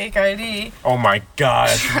And- had a fake ID. Oh my god,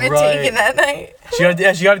 that's Trying to right. take it that night.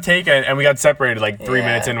 She got to take it, and we got separated like 3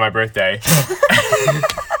 minutes into my birthday.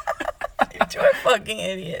 You're a fucking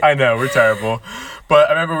idiot. I know, we're terrible. But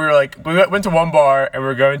I remember we went to one bar and we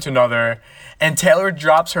were going to another, and Taylor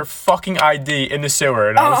drops her fucking ID in the sewer,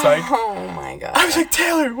 and I was like, oh my god. I was like,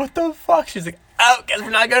 Taylor, what the fuck? She's like, oh, guess we're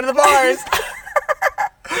not going to the bars.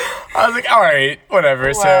 I was like, all right, whatever.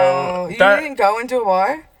 Wow. So You that, didn't go into a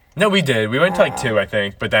bar? no, we did. We went to like 2, I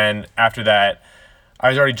think. But then after that, I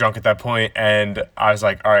was already drunk at that point, and I was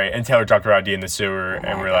like, all right. And Taylor dropped her ID in the sewer, and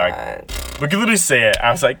Oh we're my like, God. we could literally say it. I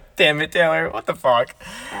was like, damn it, Taylor, what the fuck?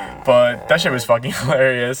 But that shit was fucking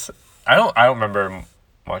hilarious. I don't remember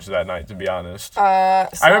much of that night, to be honest. I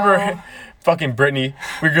remember fucking Brittany.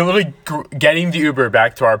 We were literally getting the Uber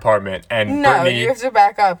back to our apartment, and No, Brittany. you have to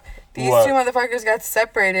back up. These What? 2 motherfuckers got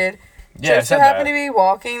separated. Yeah, I Just so said happened that. to be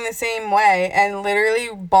walking the same way and literally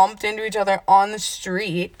bumped into each other on the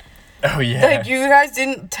street. Oh yeah. Like, you guys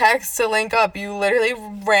didn't text to link up. You literally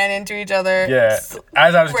ran into each other. Yeah.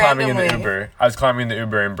 As I was climbing in the randomly.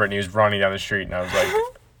 Uber, and Brittany was running down the street, and I was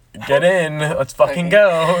like, get in, let's fucking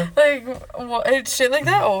go. Like, what, shit like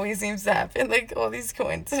that always seems to happen. Like, all these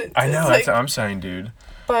coincidences. I know, Like, that's what I'm saying, dude.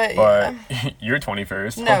 but But yeah. you're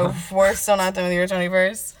 21st. No, we're still not done with your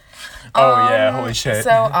 21st. Oh, yeah, holy shit.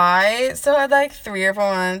 So I still had like 3 or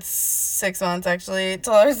 4 months, 6 months actually,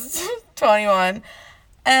 till I was 21.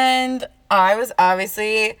 And I was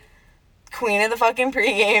obviously queen of the fucking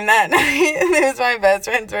pregame that night. It was my best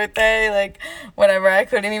friend's birthday, like, whatever. I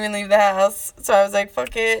couldn't even leave the house. So I was like,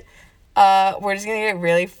 fuck it. We're just gonna get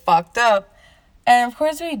really fucked up. And of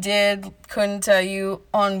course we did. Couldn't tell you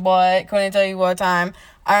on what, couldn't tell you what time.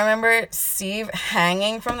 I remember Steve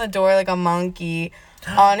hanging from the door like a monkey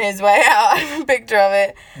on his way out. I have a picture of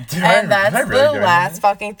it. Dude, And that's I really the do last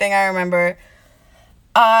fucking thing I remember.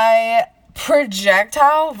 I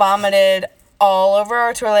projectile vomited all over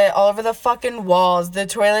our toilet, all over the fucking walls. The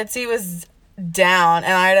toilet seat was down,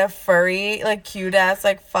 and I had a furry, like, cute ass,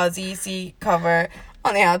 like, fuzzy seat cover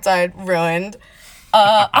on the outside, ruined.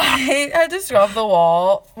 I had to scrub the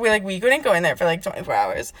wall. We couldn't go in there for like 24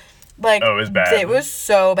 hours. Like, Oh, it was bad. It was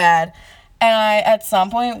so bad. And I, at some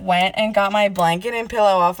point, went and got my blanket and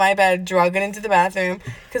pillow off my bed, drug it into the bathroom,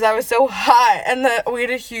 because I was so hot. And we had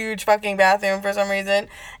a huge fucking bathroom for some reason.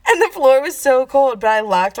 And the floor was so cold, but I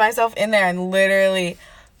locked myself in there and literally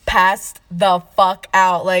passed the fuck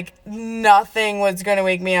out. Like, nothing was gonna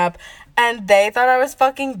wake me up. And they thought I was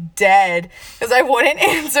fucking dead, because I wouldn't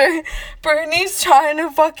answer. Brittany's trying to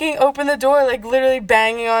fucking open the door, like, literally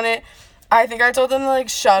banging on it. I think I told them to, like,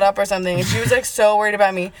 shut up or something. And she was, like, so worried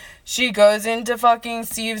about me. She goes into fucking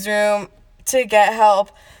Steve's room to get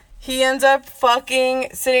help. He ends up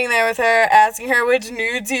fucking sitting there with her, asking her which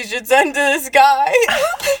nudes he should send to this guy.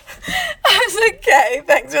 I was like, okay,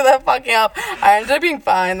 thanks for that fucking help. I ended up being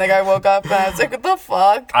fine. Like, I woke up and I was like, what the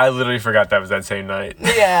fuck? I literally forgot that was that same night.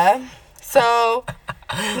 Yeah. So,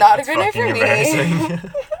 not a good night for Fucking me.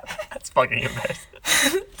 embarrassing. That's fucking embarrassing.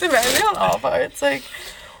 It's embarrassing on all parts. Like,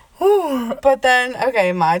 but then,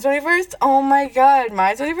 okay, my 21st, oh my god,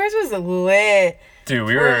 my 21st was lit. Dude,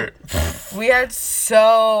 we were... We had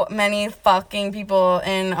so many fucking people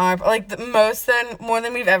in our, like, more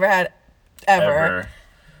than we've ever had ever.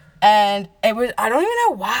 And it was, I don't even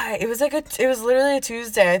know why. It was like it was literally a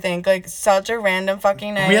Tuesday, I think. Like, such a random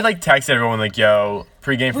fucking night. We had, like, texted everyone, like, yo,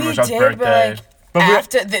 pregame for We Michelle's did, birthday. but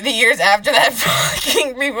after the years after that,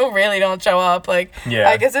 fucking people really don't show up. Like, Yeah.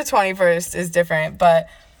 I guess the 21st is different, but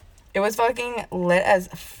it was fucking lit as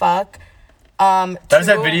fuck. That was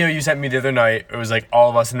that video you sent me the other night. It was like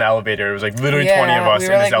all of us in the elevator. It was like literally 20 of us we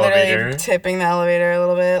in were, this like, literally elevator. tipping the elevator a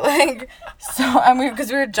little bit, like, so, and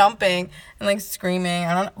because we were jumping and, like, screaming.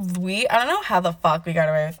 I don't know how the fuck we got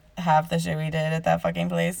away with half the shit we did at that fucking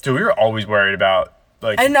place. So we were always worried about,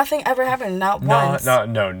 like... And nothing ever happened, not once.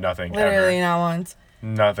 Nothing. Literally ever. not once.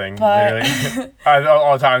 Nothing. But- Literally.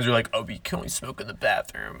 All the times we were like, oh, we can only smoke in the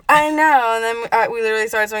bathroom. I know, and then we literally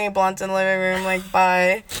started smoking blunts in the living room, like,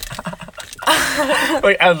 bye.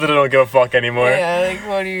 Like, I literally don't give a fuck anymore. Yeah, like,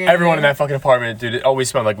 what are you gonna Everyone do? in that fucking apartment, dude, it always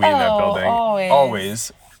smelled like weed in that Oh, building.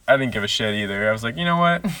 always. I didn't give a shit either. I was like, you know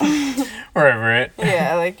what? We're over it.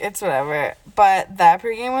 Yeah, like, it's whatever. But that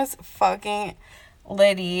pregame was fucking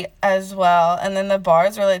litty as well. And then the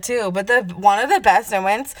bars were lit too. But one of the best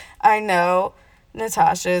moments, I know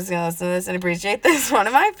Natasha is going to listen to this and appreciate this. One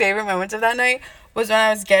of my favorite moments of that night was when I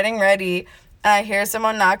was getting ready and I hear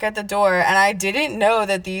someone knock at the door, and I didn't know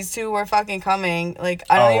that these two were fucking coming. Like,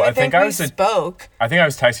 I don't even think we spoke. I think I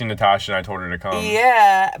was texting Natasha and I told her to come.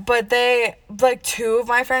 Yeah, but they, like, two of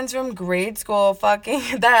my friends from grade school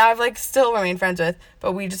fucking, that I've, like, still remained friends with,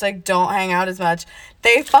 but we just, like, don't hang out as much.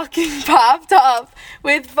 They fucking popped up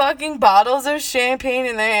with fucking bottles of champagne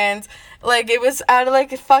in their hands. Like, it was out of,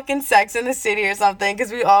 like, fucking Sex in the City or something,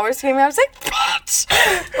 because we all were screaming. I was like, bitch!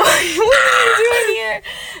 Like, what are you doing here?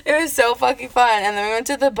 It was so fucking fun. And then we went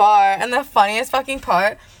to the bar, and the funniest fucking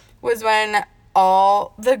part was when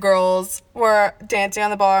all the girls were dancing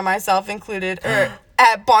on the bar, myself included, or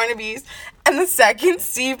at Barnaby's, and the second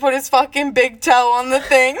Steve put his fucking big toe on the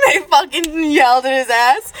thing, they fucking yelled at his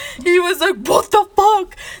ass. He was like, what the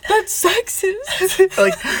fuck? That's sexist.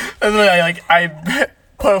 I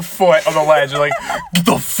put a foot on the ledge and like, get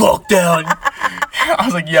the fuck down. I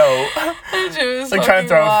was like, yo. Like trying to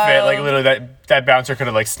throw a fit. Like literally that bouncer could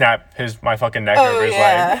have like snapped my fucking neck over his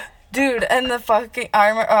leg. Dude, and the fucking, I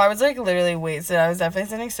remember, I was like literally wasted. I was definitely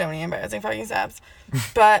sending so many embarrassing fucking snaps.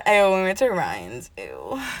 But ew, we went to Ryan's.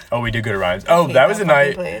 Ew. Oh, we did go to Ryan's. Oh, that was the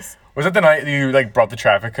night. Place. Was that the night you like brought the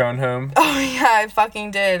traffic cone home? Oh yeah, I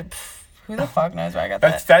fucking did. Who the fuck knows where I got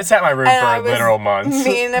that? That sat in my room for literal months.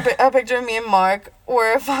 Me and a picture of me and Mark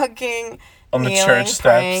were fucking on the kneeling, church steps,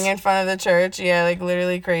 praying in front of the church. Yeah, like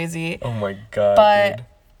literally crazy. Oh my god. But dude.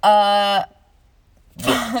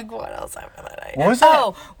 fuck, what else happened that night? What was that?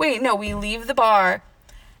 Oh wait, no, we leave the bar,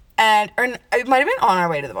 or it might have been on our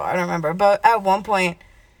way to the bar. I don't remember. But at one point,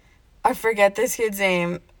 I forget this kid's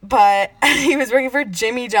name, but he was working for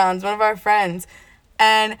Jimmy John's, one of our friends,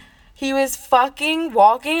 and he was fucking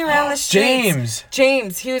walking around the streets.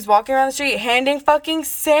 James. He was walking around the street handing fucking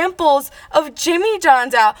samples of Jimmy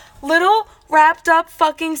John's out. Little wrapped up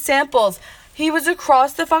fucking samples. He was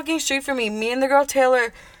across the fucking street from me. Me and the girl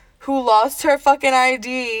Taylor, who lost her fucking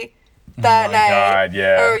ID that night. God,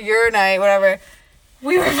 yeah. Or your night, whatever.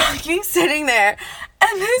 We were fucking sitting there,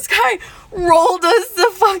 and this guy rolled us the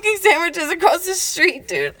fucking sandwiches across the street,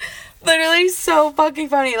 dude. Literally so fucking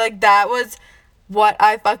funny. Like, that was what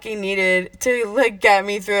I fucking needed to, like, get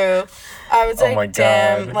me through. I was like,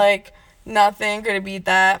 damn, like, nothing could have beat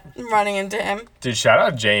that, running into him. Dude, shout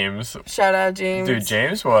out James. Dude,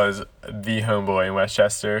 James was the homeboy in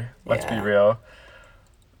Westchester. Let's be real.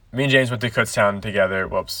 Me and James went to Kutztown together.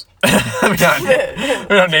 Whoops. we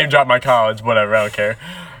don't name drop my college. Whatever, I don't care.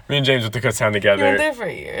 Me and James went to Kutztown together. You went there for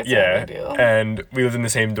a year. It's yeah, no big deal. And we lived in the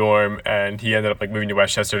same dorm, and he ended up like moving to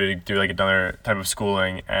Westchester to do like another type of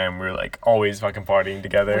schooling, and we were like always fucking partying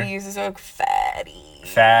together. We used to smoke fatties.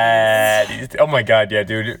 Fatties. Oh my god, yeah,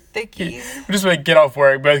 dude. Thickies. We just like both get off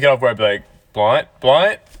work, be like blunt.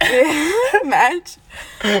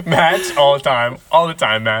 Match all the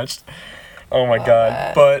time matched. Oh my god.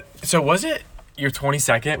 That. But so was it your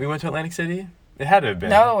 22nd we went to Atlantic City? It had to have been.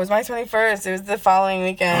 No, it was my 21st. It was the following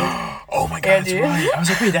weekend. Oh my god, that's right. I was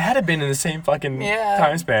like, wait, that had to have been in the same fucking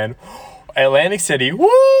time span. Atlantic City, woo,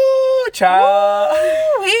 child.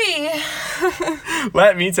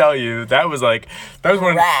 Let me tell you, that was when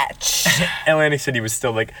Atlantic City was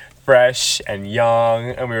still like fresh and young,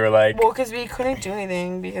 and we were like, well, because we couldn't do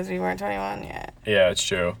anything because we weren't 21 yet. Yeah, it's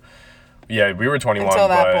true. Yeah, we were 21 until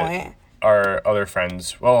that point. Our other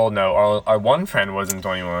friends, well, no, our one friend wasn't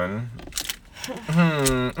 21.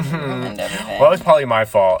 Well, it was probably my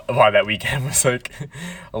fault why that weekend was like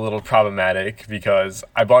a little problematic, because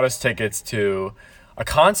I bought us tickets to a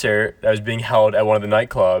concert that was being held at one of the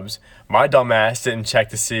nightclubs. My dumb ass didn't check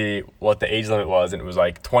to see what the age limit was, and it was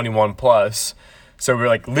like 21 plus. So we were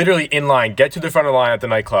like literally in line, get to the front of the line at the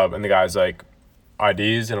nightclub, and the guy's like,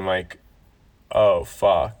 IDs? And I'm like, oh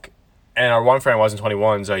fuck. And our one friend wasn't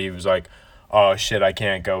 21, so he was like, oh shit, I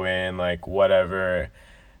can't go in, like whatever.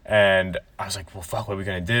 And I was like, well, fuck, what are we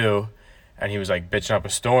going to do? And he was like bitching up a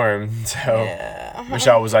storm. So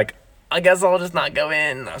Michelle was like, I guess I'll just not go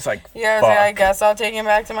in. I was like, yeah, I was like, I guess I'll take him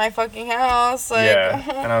back to my fucking house. Like,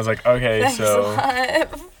 yeah. And I was like, okay, so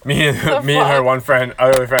me and her one friend, our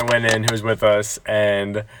other friend went in who was with us.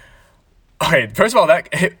 And okay, first of all,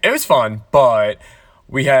 it was fun, but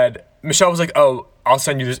Michelle was like, oh, I'll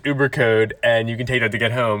send you this Uber code and you can take that to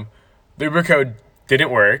get home. The Uber code didn't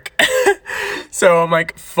work. So I'm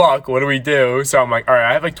like, fuck, what do we do? So I'm like, all right,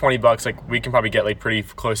 I have like $20. Like, we can probably get like pretty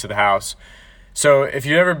close to the house. So if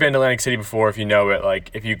you've ever been to Atlantic City before, if you know it,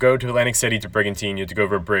 like if you go to Atlantic City to Brigantine, you have to go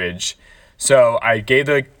over a bridge. So I gave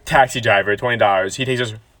the taxi driver $20. He takes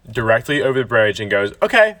us directly over the bridge and goes,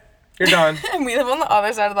 okay, you're done. And we live on the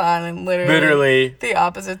other side of the island, literally the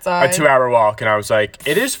opposite side. A 2-hour walk. And I was like,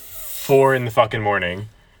 it is 4 in the fucking morning.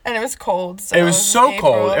 And it was cold. So it was so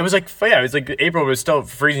cold. It was like April, but it was still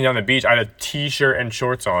freezing down the beach. I had a t-shirt and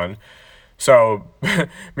shorts on. So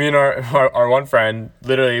me and our one friend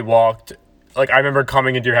literally walked, like I remember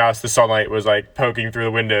coming into your house, the sunlight was like poking through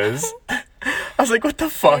the windows. I was like, what the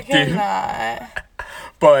fuck, I dude? cannot.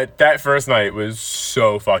 But that first night was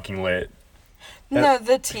so fucking lit. No,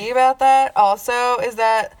 the tea about that also is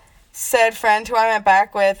that said friend who I went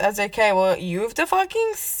back with, I was like, okay, well, you have to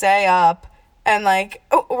fucking stay up and, like,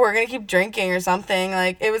 oh, we're gonna keep drinking or something.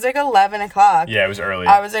 Like, it was like 11 o'clock. Yeah, it was early.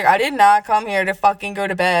 I was like, I did not come here to fucking go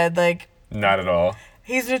to bed. Like, Not at all.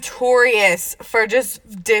 he's notorious for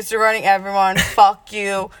just disregarding everyone. Fuck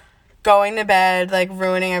you. Going to bed, like,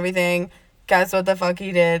 ruining everything. Guess what the fuck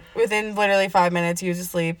he did? Within literally 5 minutes, he was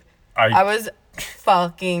asleep. I was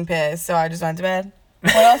fucking pissed, so I just went to bed.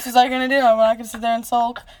 What else was I gonna do? I'm not gonna sit there and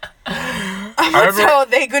sulk. So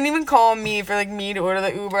they couldn't even call me for, like, me to order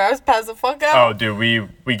the Uber. I was passed the fuck out. Oh, dude,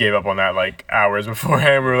 we gave up on that, like, hours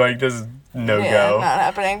beforehand. We were like, this is no-go. Not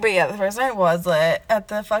happening. But yeah, the first night was lit at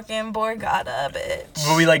the fucking Borgata, bitch.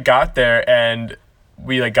 But we, like, got there, and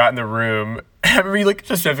we, like, got in the room, and we, like,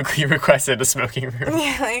 specifically requested a smoking room.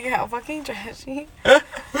 Yeah, like, how fucking trashy. But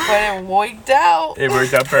it worked out. It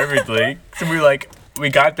worked out perfectly. So we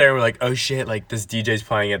got there and we're like, oh shit, like this DJ's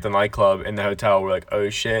playing at the nightclub in the hotel. We're like, oh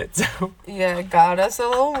shit. So Yeah, got us a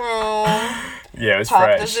little room. yeah, it was Popped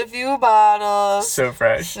fresh. us a few bottles. So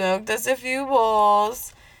fresh. Smoked us a few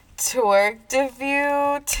bowls. Twerked a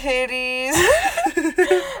few titties.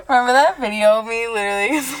 Remember that video of me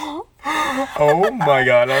literally? Oh my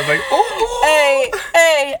god. I was like, oh.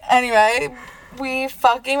 Hey. Anyway, we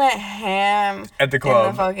fucking went ham At the in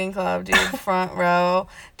club. the fucking club, dude. Front row.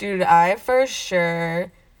 Dude, I for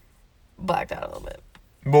sure blacked out a little bit.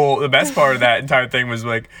 Well, the best part of that entire thing was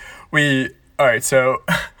like, alright, so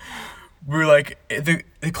we were like, the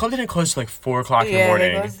club didn't close till like 4 o'clock in the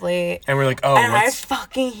morning. Yeah, it was late. And we're like, oh, And I had let's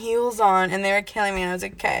fucking heels on, and they were killing me. And I was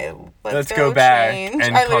like, okay, let's go back change.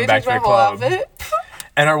 and I come literally back changed to my the whole club. outfit.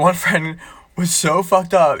 And our one friend was so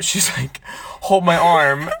fucked up. She's like, hold my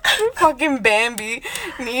arm. Fucking Bambi,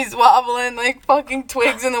 knees wobbling like fucking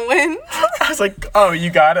twigs in the wind. I was like, oh, you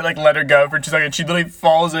got it. Like, let her go for 2 seconds. She literally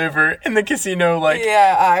falls over in the casino. Like,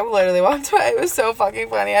 Yeah, I literally walked away. It was so fucking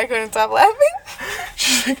funny. I couldn't stop laughing.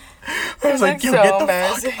 she's like, I was It like, was, yo, like, so get the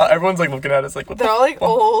embarrassing. fuck. Everyone's like looking at us like, what They're the all like fuck?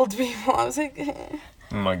 old people. I was like, eh.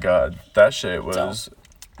 Oh my god, that shit was.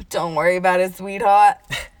 Don't worry about it, sweetheart.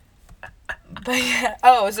 But yeah.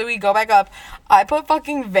 Oh, so we go back up. I put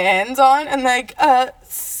fucking Vans on and like I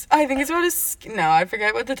think it's about no, I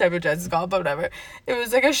forget what the type of dress is called, but whatever. It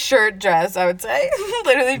was like a shirt dress, I would say.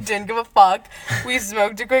 Literally didn't give a fuck. We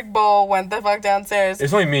smoked a quick bowl, went the fuck downstairs.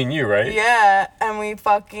 It's only me and you, right? Yeah, and we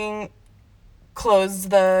fucking closed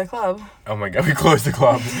the club. Oh my god, we closed the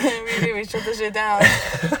club. We shut the shit down.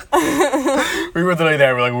 We were literally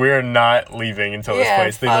there. We're like, we're not leaving until this Yeah,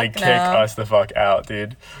 place. They like fuck kick no. us the fuck out,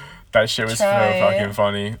 dude. That shit was so Try fucking it.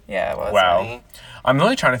 funny. Yeah, it was Wow. funny. I'm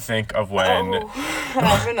really trying to think of when. Oh, I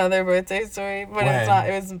have another birthday story, but When? it's not.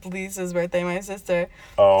 It was Lisa's birthday, my sister.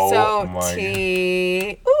 Oh So my god.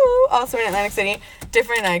 T, also in Atlantic City,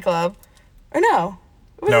 different nightclub, or no,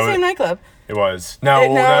 it was No, the same nightclub. It was.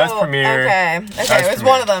 No, that's Premiere. Okay, That's it was Premiere.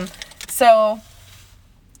 one of them. So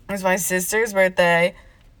it was my sister's birthday.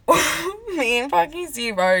 Me and fucking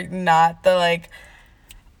Steve are not the like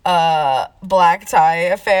black tie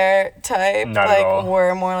affair type. Not at like all.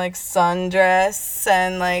 we're more like sundress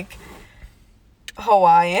and like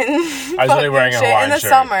Hawaiian. I was literally wearing a shit Hawaiian in the shirt.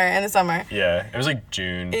 summer. In the summer. Yeah, it was like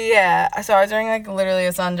June. Yeah, so I was wearing like literally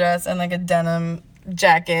a sundress and like a denim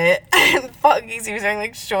jacket, and fucking he was wearing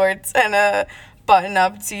like shorts and a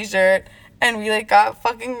button-up t-shirt, and we like got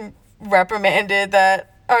fucking reprimanded that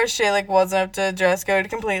our shit like wasn't up to dress code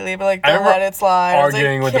completely, but like I don't remember let it slide.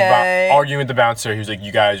 Arguing I was with like, okay. arguing with the bouncer, he was like,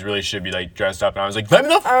 "You guys really should be like dressed up," and I was like, "Let me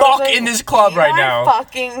the I was fuck like, in this club "Eat right my now."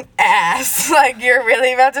 fucking ass! Like you're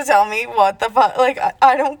really about to tell me what the fuck? Like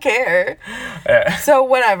I don't care. Yeah. So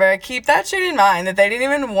whatever, keep that shit in mind that they didn't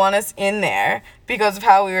even want us in there because of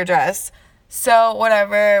how we were dressed. So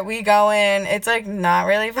whatever, we go in, it's like not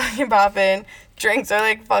really fucking popping. Drinks are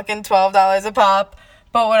like fucking $12 a pop,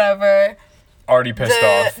 but whatever. Already pissed The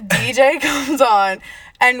off. DJ comes on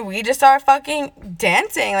and we just start fucking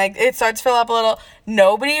dancing. Like it starts to fill up a little.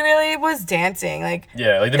 Nobody really was dancing. Like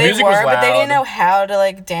Yeah, like the they music were, was loud. but they didn't know how to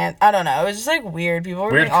like dance. I don't know. It was just like weird. People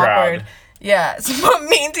were Weird being awkward. crowd. Yeah. So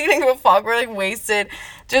me and T didn't give a fuck. We're like wasted,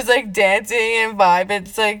 just like dancing and vibing.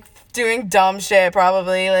 It's like doing dumb shit,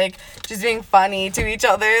 probably like just being funny to each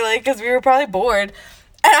other, like because we were probably bored.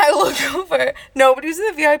 And I look over. Nobody was in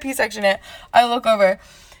the VIP section yet. I look over.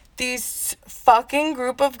 These fucking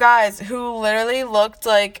group of guys who literally looked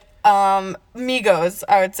like Migos,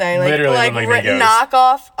 I would say. Like Literally looked like Migos.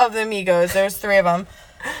 knockoff of the Migos. There's 3 of them.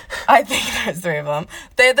 I think there's 3 of them.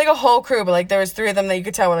 They had like a whole crew, but like there was 3 of them that you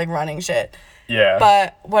could tell were like running shit. Yeah.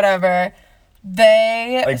 But whatever.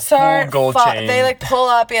 They like start full gold chain. They like pull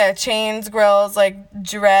up, chains, grills, like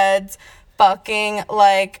dreads, fucking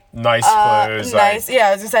like nice clothes. Nice,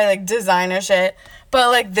 I was gonna say like designer shit. But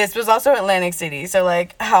like this was also Atlantic City, so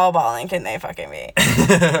like how balling can they fucking be?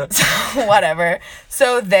 So whatever.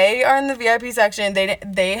 So they are in the VIP section.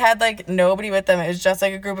 They had like nobody with them. It was just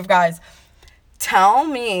like a group of guys. Tell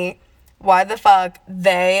me why the fuck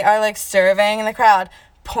they are like surveying the crowd.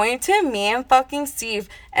 Point to me and fucking Steve,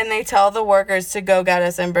 and they tell the workers to go get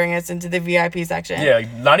us and bring us into the VIP section. Yeah,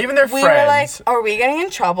 like, not even their friends. We were like, are we getting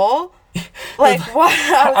in trouble? Like, what?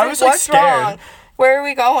 I was like, what's scared. wrong? Where are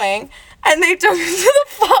we going? And they took us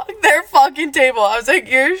to their fucking table. I was like,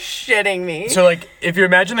 you're shitting me. So, like, if you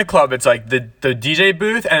imagine the club, it's like the DJ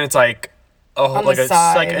booth, and it's like on the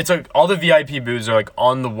side. It's like all the VIP booths are like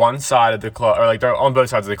on the one side of the club, or like they're on both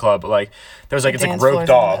sides of the club, but like there's like it's like roped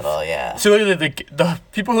off. In the middle, yeah. So literally the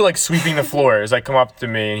people who like sweeping the floors like come up to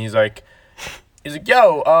me, and he's like,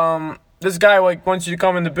 yo, this guy like wants you to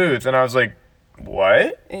come in the booth, and I was like,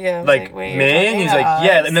 what? Yeah. Like wait, me? And he's like,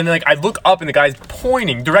 yeah. And then like I look up, and the guy's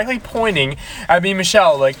directly pointing at me and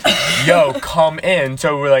Michelle, like, yo, come in.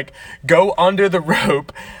 So we're like, go under the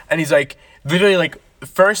rope, and he's like, literally like,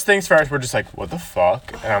 first things first, we're just like, what the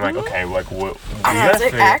fuck? And I'm like, okay, like, what? I was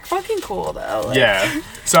like, act fucking cool though. Like. Yeah.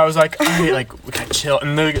 So I was like, all right, like, we gotta chill.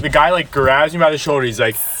 And the guy like grabs me by the shoulder. He's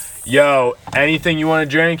like, yo, anything you want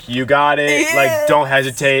to drink, you got it. Yes. Like, don't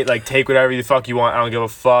hesitate. Like, take whatever the fuck you want. I don't give a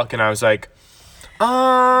fuck. And I was like,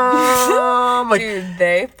 like, dude,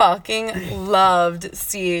 they fucking loved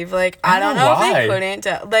Steve. Like, I don't know if they couldn't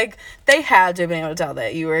tell. Like, they had to have been able to tell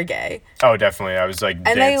that you were gay. Oh, definitely. I was like, and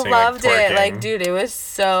dancing, they loved like, it. twerking. Like, dude, it was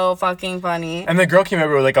so fucking funny. And the girl came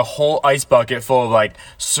over with like a whole ice bucket full of like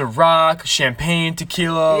Ciroc, champagne,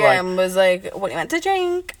 tequila. Yeah, like, and was like, what do you want to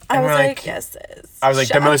drink? I was like, yes, sis. I was like,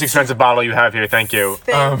 the most expensive bottle you have here, thank you.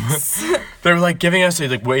 Thanks. They were like giving us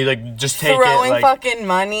like, wait, like just take throwing it. Like, fucking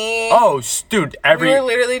money. oh, dude, We were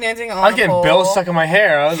literally dancing on I was the getting pole. bills stuck in my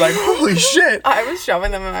hair. I was like, holy shit. I was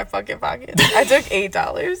shoving them in my fucking pocket. I took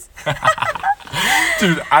 $8.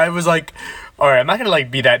 Dude, I was like, all right, I'm not gonna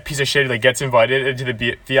like be that piece of shit who like gets invited into the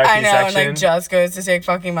VIP I know, section. and like just goes to take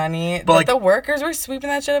fucking money. But like, the workers were sweeping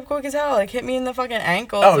that shit up quick as hell. Like, hit me in the fucking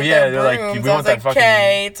ankles. Oh, with yeah, their they're like, brooms. we I want was that like, fucking-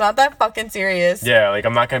 okay, it's not that fucking serious. Yeah, like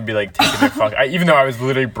I'm not gonna be like taking their fuck. Even though I was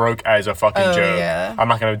literally broke as a fucking Oh, joke. yeah. I'm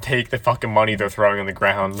not gonna take the fucking money they're throwing on the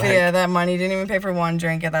ground. So Like, yeah, that money didn't even pay for one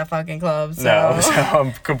drink at that fucking club. So, no, so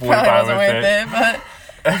I'm completely probably fine wasn't with worth it. it. But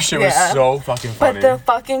That shit yeah. was so fucking funny. But the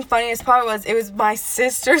fucking funniest part was it was my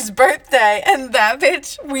sister's birthday, and that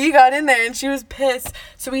bitch, we got in there and she was pissed.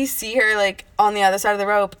 So we see her like on the other side of the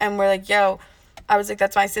rope, and we're like, yo, I was like,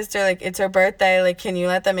 that's my sister, like it's her birthday, like can you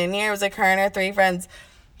let them in here? It was like her and her 3 friends.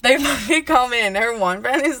 They fucking come in. Her one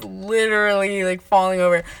friend is literally like falling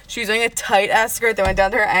over. She was wearing a tight ass skirt that went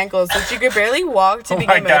down to her ankles, so she could barely walk to oh my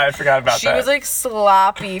begin god, I with. forgot about She that. was like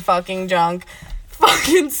sloppy fucking drunk,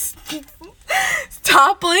 fucking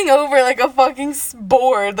toppling over like a fucking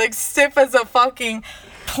board, like stiff as a fucking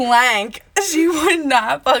plank. She would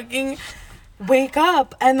not fucking wake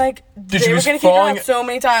up, and like Dude, she they were was gonna kick her falling- out so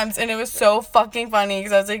many times, and it was so fucking funny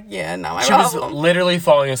because I was like, yeah, not my She was problem. literally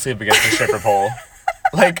falling asleep against the stripper pole.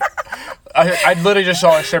 Like, I literally just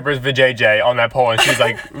saw a stripper's vajayjay on that pole, and she's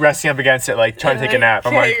like resting up against it, like trying to take a nap.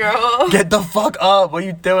 I'm okay, like, girl. get the fuck up! What are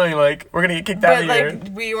you doing? Like, we're gonna get kicked out But of like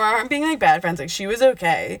here. we weren't being like bad friends. Like she was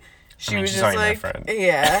okay. She was she's just not even like, my friend.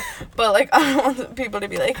 yeah. But like I don't want people to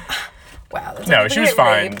be like, wow. That's No, like, she people was get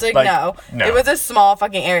fine. raped. Like, Like, no, no. it was a small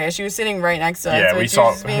fucking area. She was sitting right next to us. Yeah, so we she saw-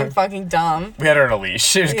 was just being fucking dumb. We had her on a leash.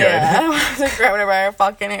 She was Yeah, good. I was like grabbing her by her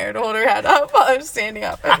fucking hair to hold her head up while I was standing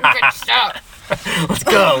up. Stop. Let's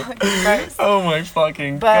go. Christ. Oh my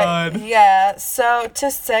fucking But god. yeah, so to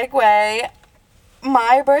segue,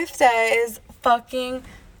 my birthday is fucking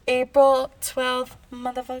April 12th,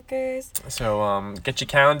 motherfuckers. So set. Get your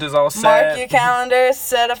calendar,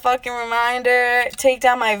 set a fucking reminder, take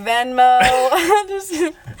down my Venmo.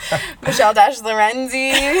 Just Michelle Dash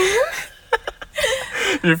Lorenzi.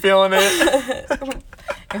 You're feeling it?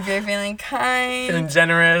 If you're feeling kind. Feeling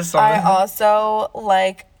generous? I also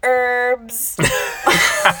like herbs.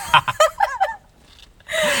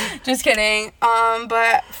 Just kidding.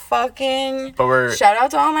 But fucking we're... shout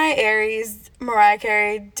out to all my Aries, Mariah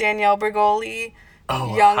Carey, Danielle Bergoli,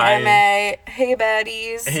 Oh, Young hi. M.A., Hey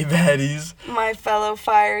Baddies, Hey, baddies. my fellow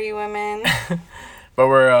fiery women. But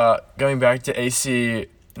we're going back to AC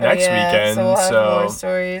next weekend, so we'll have more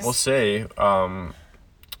stories. we'll see.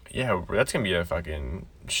 Yeah, that's gonna be a fucking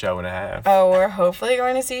show and a half. Oh, we're hopefully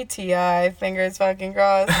going to see T.I. Fingers fucking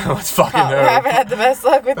crossed. Let's fucking We're haven't had the best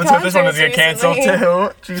luck with Let's hope concerts this one doesn't get canceled recently.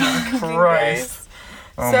 too. Jesus Christ.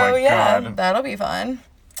 Oh So my yeah, God. that'll be fun.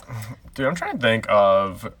 Dude, I'm trying to think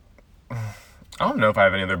of... I don't know if I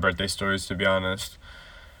have any other birthday stories, to be honest.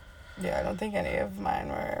 Yeah, I don't think any of mine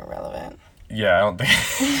were relevant. Yeah, I don't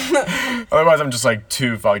think... Otherwise, I'm just, like,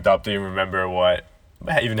 too fucked up to even remember what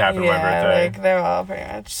even happened on my birthday. like they're all pretty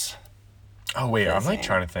much. Oh, wait, I'm, like, same.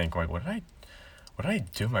 trying to think, like, what did I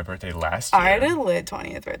do on my birthday last year? I had a lit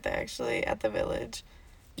 20th birthday actually at the Village.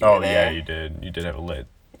 You Oh, were yeah, there? you did. You did have a lit.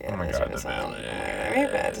 Yeah, Oh my that God, shit was the fun. Village. I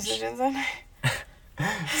made bad decisions on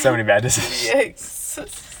So many bad decisions.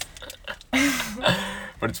 Yikes.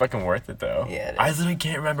 But it's fucking worth it, though. Yeah, it I is. literally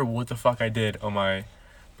can't remember what the fuck I did on my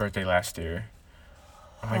birthday last year.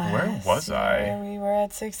 I'm like, where was Yeah, I? we were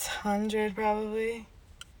at 600 probably.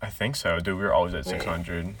 I think so, dude. We were always at Wait.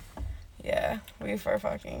 600. Yeah, we for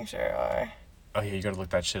fucking sure are. Oh, yeah, you gotta look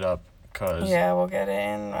that shit up, cause... Yeah, we'll get it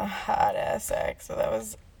in a hot ass sec. So that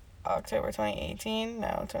was October 2018? No,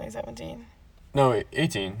 2017. No,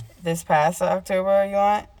 18. This past October, you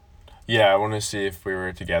want? Yeah, I want to see if we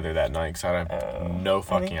were together that night, because I have no I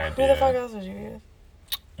fucking mean, idea. Who the fuck else was you with?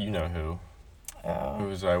 You know who. Who Oh,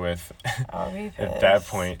 was I with I'll be pissed. at that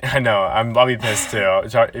point? I know, I'll be pissed too.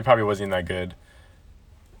 It probably wasn't that good.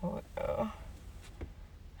 Oh.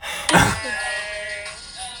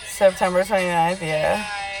 September 29th, yeah.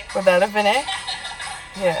 Would that have been it?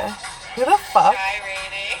 Yeah. Who the fuck?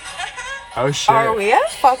 Oh, shit. Are we at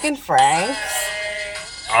fucking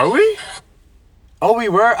Frank's Are we? Oh, we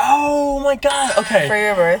were? Oh, my God. Okay. for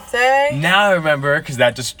your birthday? Now I remember, because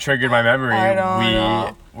that just triggered my memory. I don't we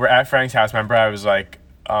know. were at Frank's house. Remember, I was like,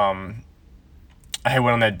 I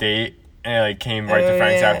went on that date, and I like, came right to Oh,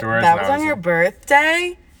 Frank's yeah. afterwards. That and was I on your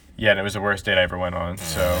birthday? Yeah, and it was the worst date I ever went on,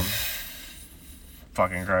 so...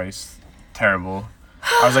 Fucking Christ. Terrible.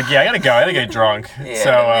 I was like, yeah, I gotta go. I gotta get drunk. Yeah,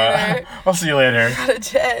 So, later. I'll see you later. Got a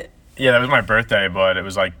jet. Yeah, that was my birthday, but it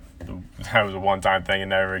was like... That was a one-time thing and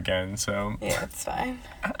never again, so... Yeah, it's fine.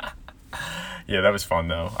 Yeah, that was fun,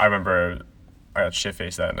 though. I remember I got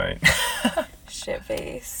shit-faced that night. Shit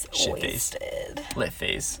face. Shit face. Wasted. Lit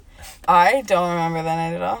face. I don't remember that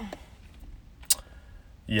night at all.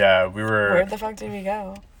 Yeah, we were... Where the fuck did we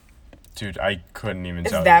go? Dude, I couldn't even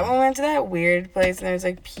Is tell that you. when we went to that weird place and there was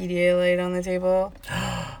like Pedialyte on the table?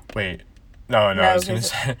 Wait. No, No, I was gonna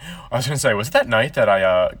 'cause- say, was it that night that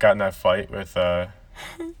I got in that fight with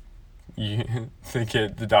you the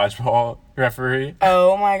kid, the dodgeball referee?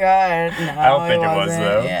 Oh my god. No, I don't think it was wasn't.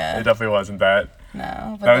 though. Yeah. It definitely wasn't that.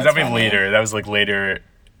 No. But That was that's definitely funny. later. That was like later.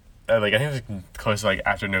 Like I think it was close to like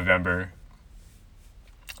after November.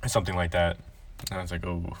 Or something like that. And I was like,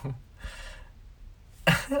 oh.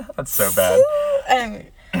 That's so bad. And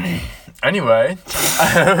Anyway,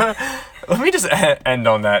 let me just end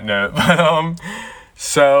on that note. But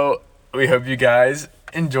so we hope you guys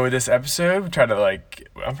enjoyed this episode. We try to like,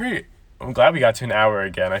 I'm glad we got to an hour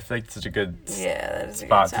again. I feel like it's such a good yeah, that is a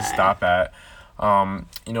spot good to time. stop at.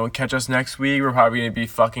 Catch us next week. We're probably gonna be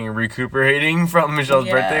fucking recuperating from Michelle's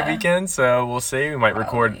Yeah. birthday weekend, so we'll see. We might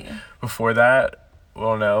record Probably. before that.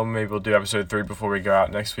 We'll know. Maybe we'll do episode 3 before we go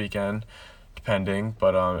out next weekend, depending. But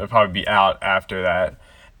it'll probably be out after that.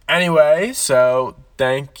 Anyway, so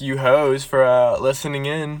thank you, hoes, for listening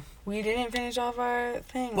in. We didn't finish off our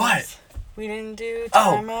things. What? We didn't do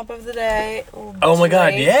Oh. time up of the day. Oh my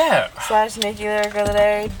God, Drake yeah. / Nicki lyric of the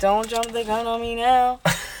day. Don't jump the gun on me now.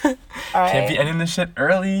 All right. Can't be ending this shit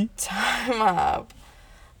early. Time up.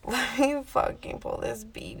 Let me fucking pull this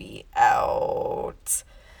baby out.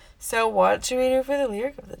 So what should we do for the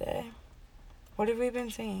lyric of the day? What have we been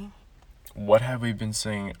singing? What have we been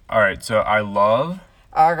singing? All right, so I love.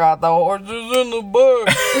 I got the horses in the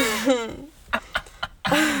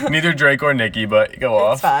back. Neither Drake or Nicki, but go It's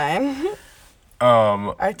off. fine.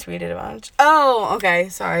 I tweeted a bunch. Oh, okay.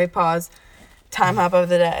 Sorry. Pause. Time hop of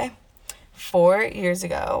the day. 4 years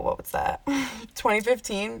ago. What was that?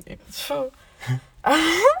 2015.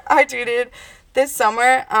 I tweeted, this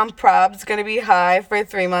summer, prob's gonna be high for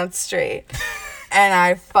 3 months straight. And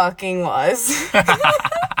I fucking was.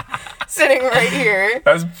 Sitting right here.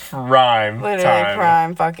 That was prime Literally time.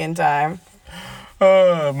 prime fucking time.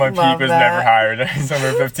 My peak Love was that. never higher than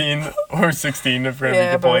summer 15 or 16, if we're going to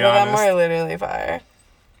Yeah, be both completely of them honest. were literally fire.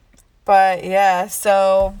 But yeah,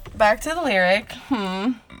 so back to the lyric.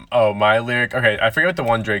 Oh, my lyric. Okay, I forget what the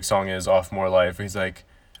one Drake song is off More Life. He's like,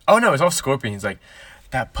 oh no, it's off Scorpion. He's like,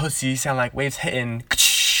 that pussy sound like waves hitting.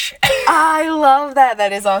 I love that.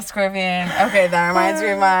 That is off Scorpion. Okay, that reminds me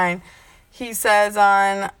of mine. He says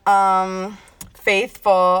on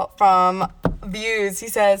Faithful from Views, he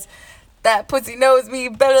says, That pussy knows me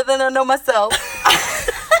better than I know myself.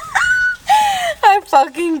 I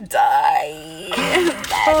fucking die.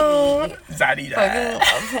 Zaddy. Fucking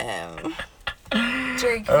love him.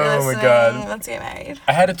 Drake, Oh my God. Let's get married.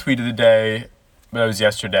 I had a tweet of the day, but it was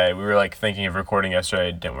yesterday. We were like thinking of recording yesterday.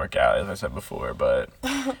 It didn't work out, as I said before, but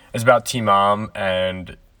it's about Teen Mom,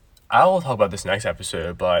 and I will talk about this next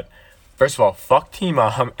episode, but first of all, fuck Teen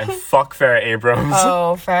Mom and fuck Farrah Abrams.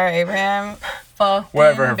 Oh, Farrah Abraham. Fuck.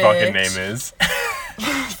 Whatever her fucking name is.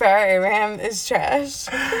 Farrah Abraham is trash.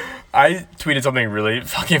 I tweeted something really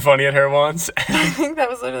fucking funny at her once. I think that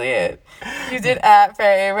was literally it. You did at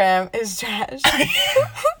Farrah Abraham is trash.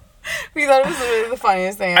 We thought it was literally the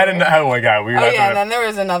funniest thing ever. I didn't know. Oh my God. We were Oh, not yeah, gonna- and then there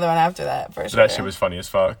was another one after that, for sure. That shit was funny as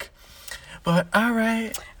fuck. But,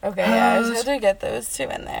 alright. Okay, yeah, I just had to get those two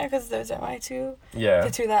in there, because those are my two. Yeah. The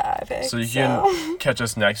two that I picked. So you can catch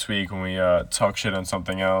us next week when we talk shit on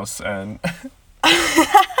something else. And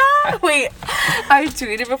Wait, I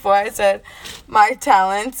tweeted before, I said, my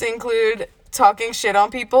talents include talking shit on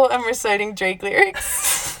people and reciting Drake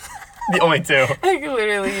lyrics. the only two. Like,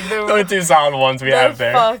 literally, The only two solid ones we have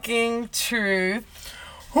there. fucking truth.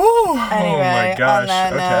 Whew. Anyway, oh my gosh. on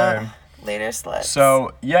that Okay. note, later sluts.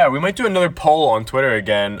 So yeah, we might do another poll on Twitter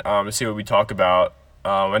again to see what we talk about.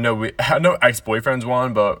 I know ex-boyfriends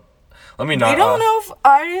won, but let me not. We don't know if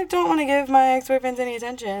I don't want to give my ex-boyfriends any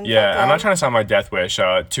attention. Yeah, Fuck I'm not them. trying to sound my death wish.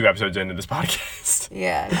 2 episodes into this podcast.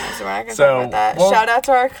 Yeah, no, so we're not gonna So, talk about that. well- Shout out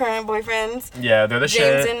to our current boyfriends, Yeah, they're the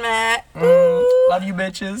James shit. and Matt. Love you,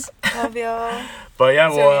 bitches. Love y'all. But yeah,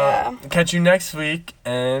 So, we'll yeah. catch you next week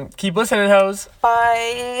and keep listening, hoes.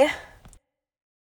 Bye.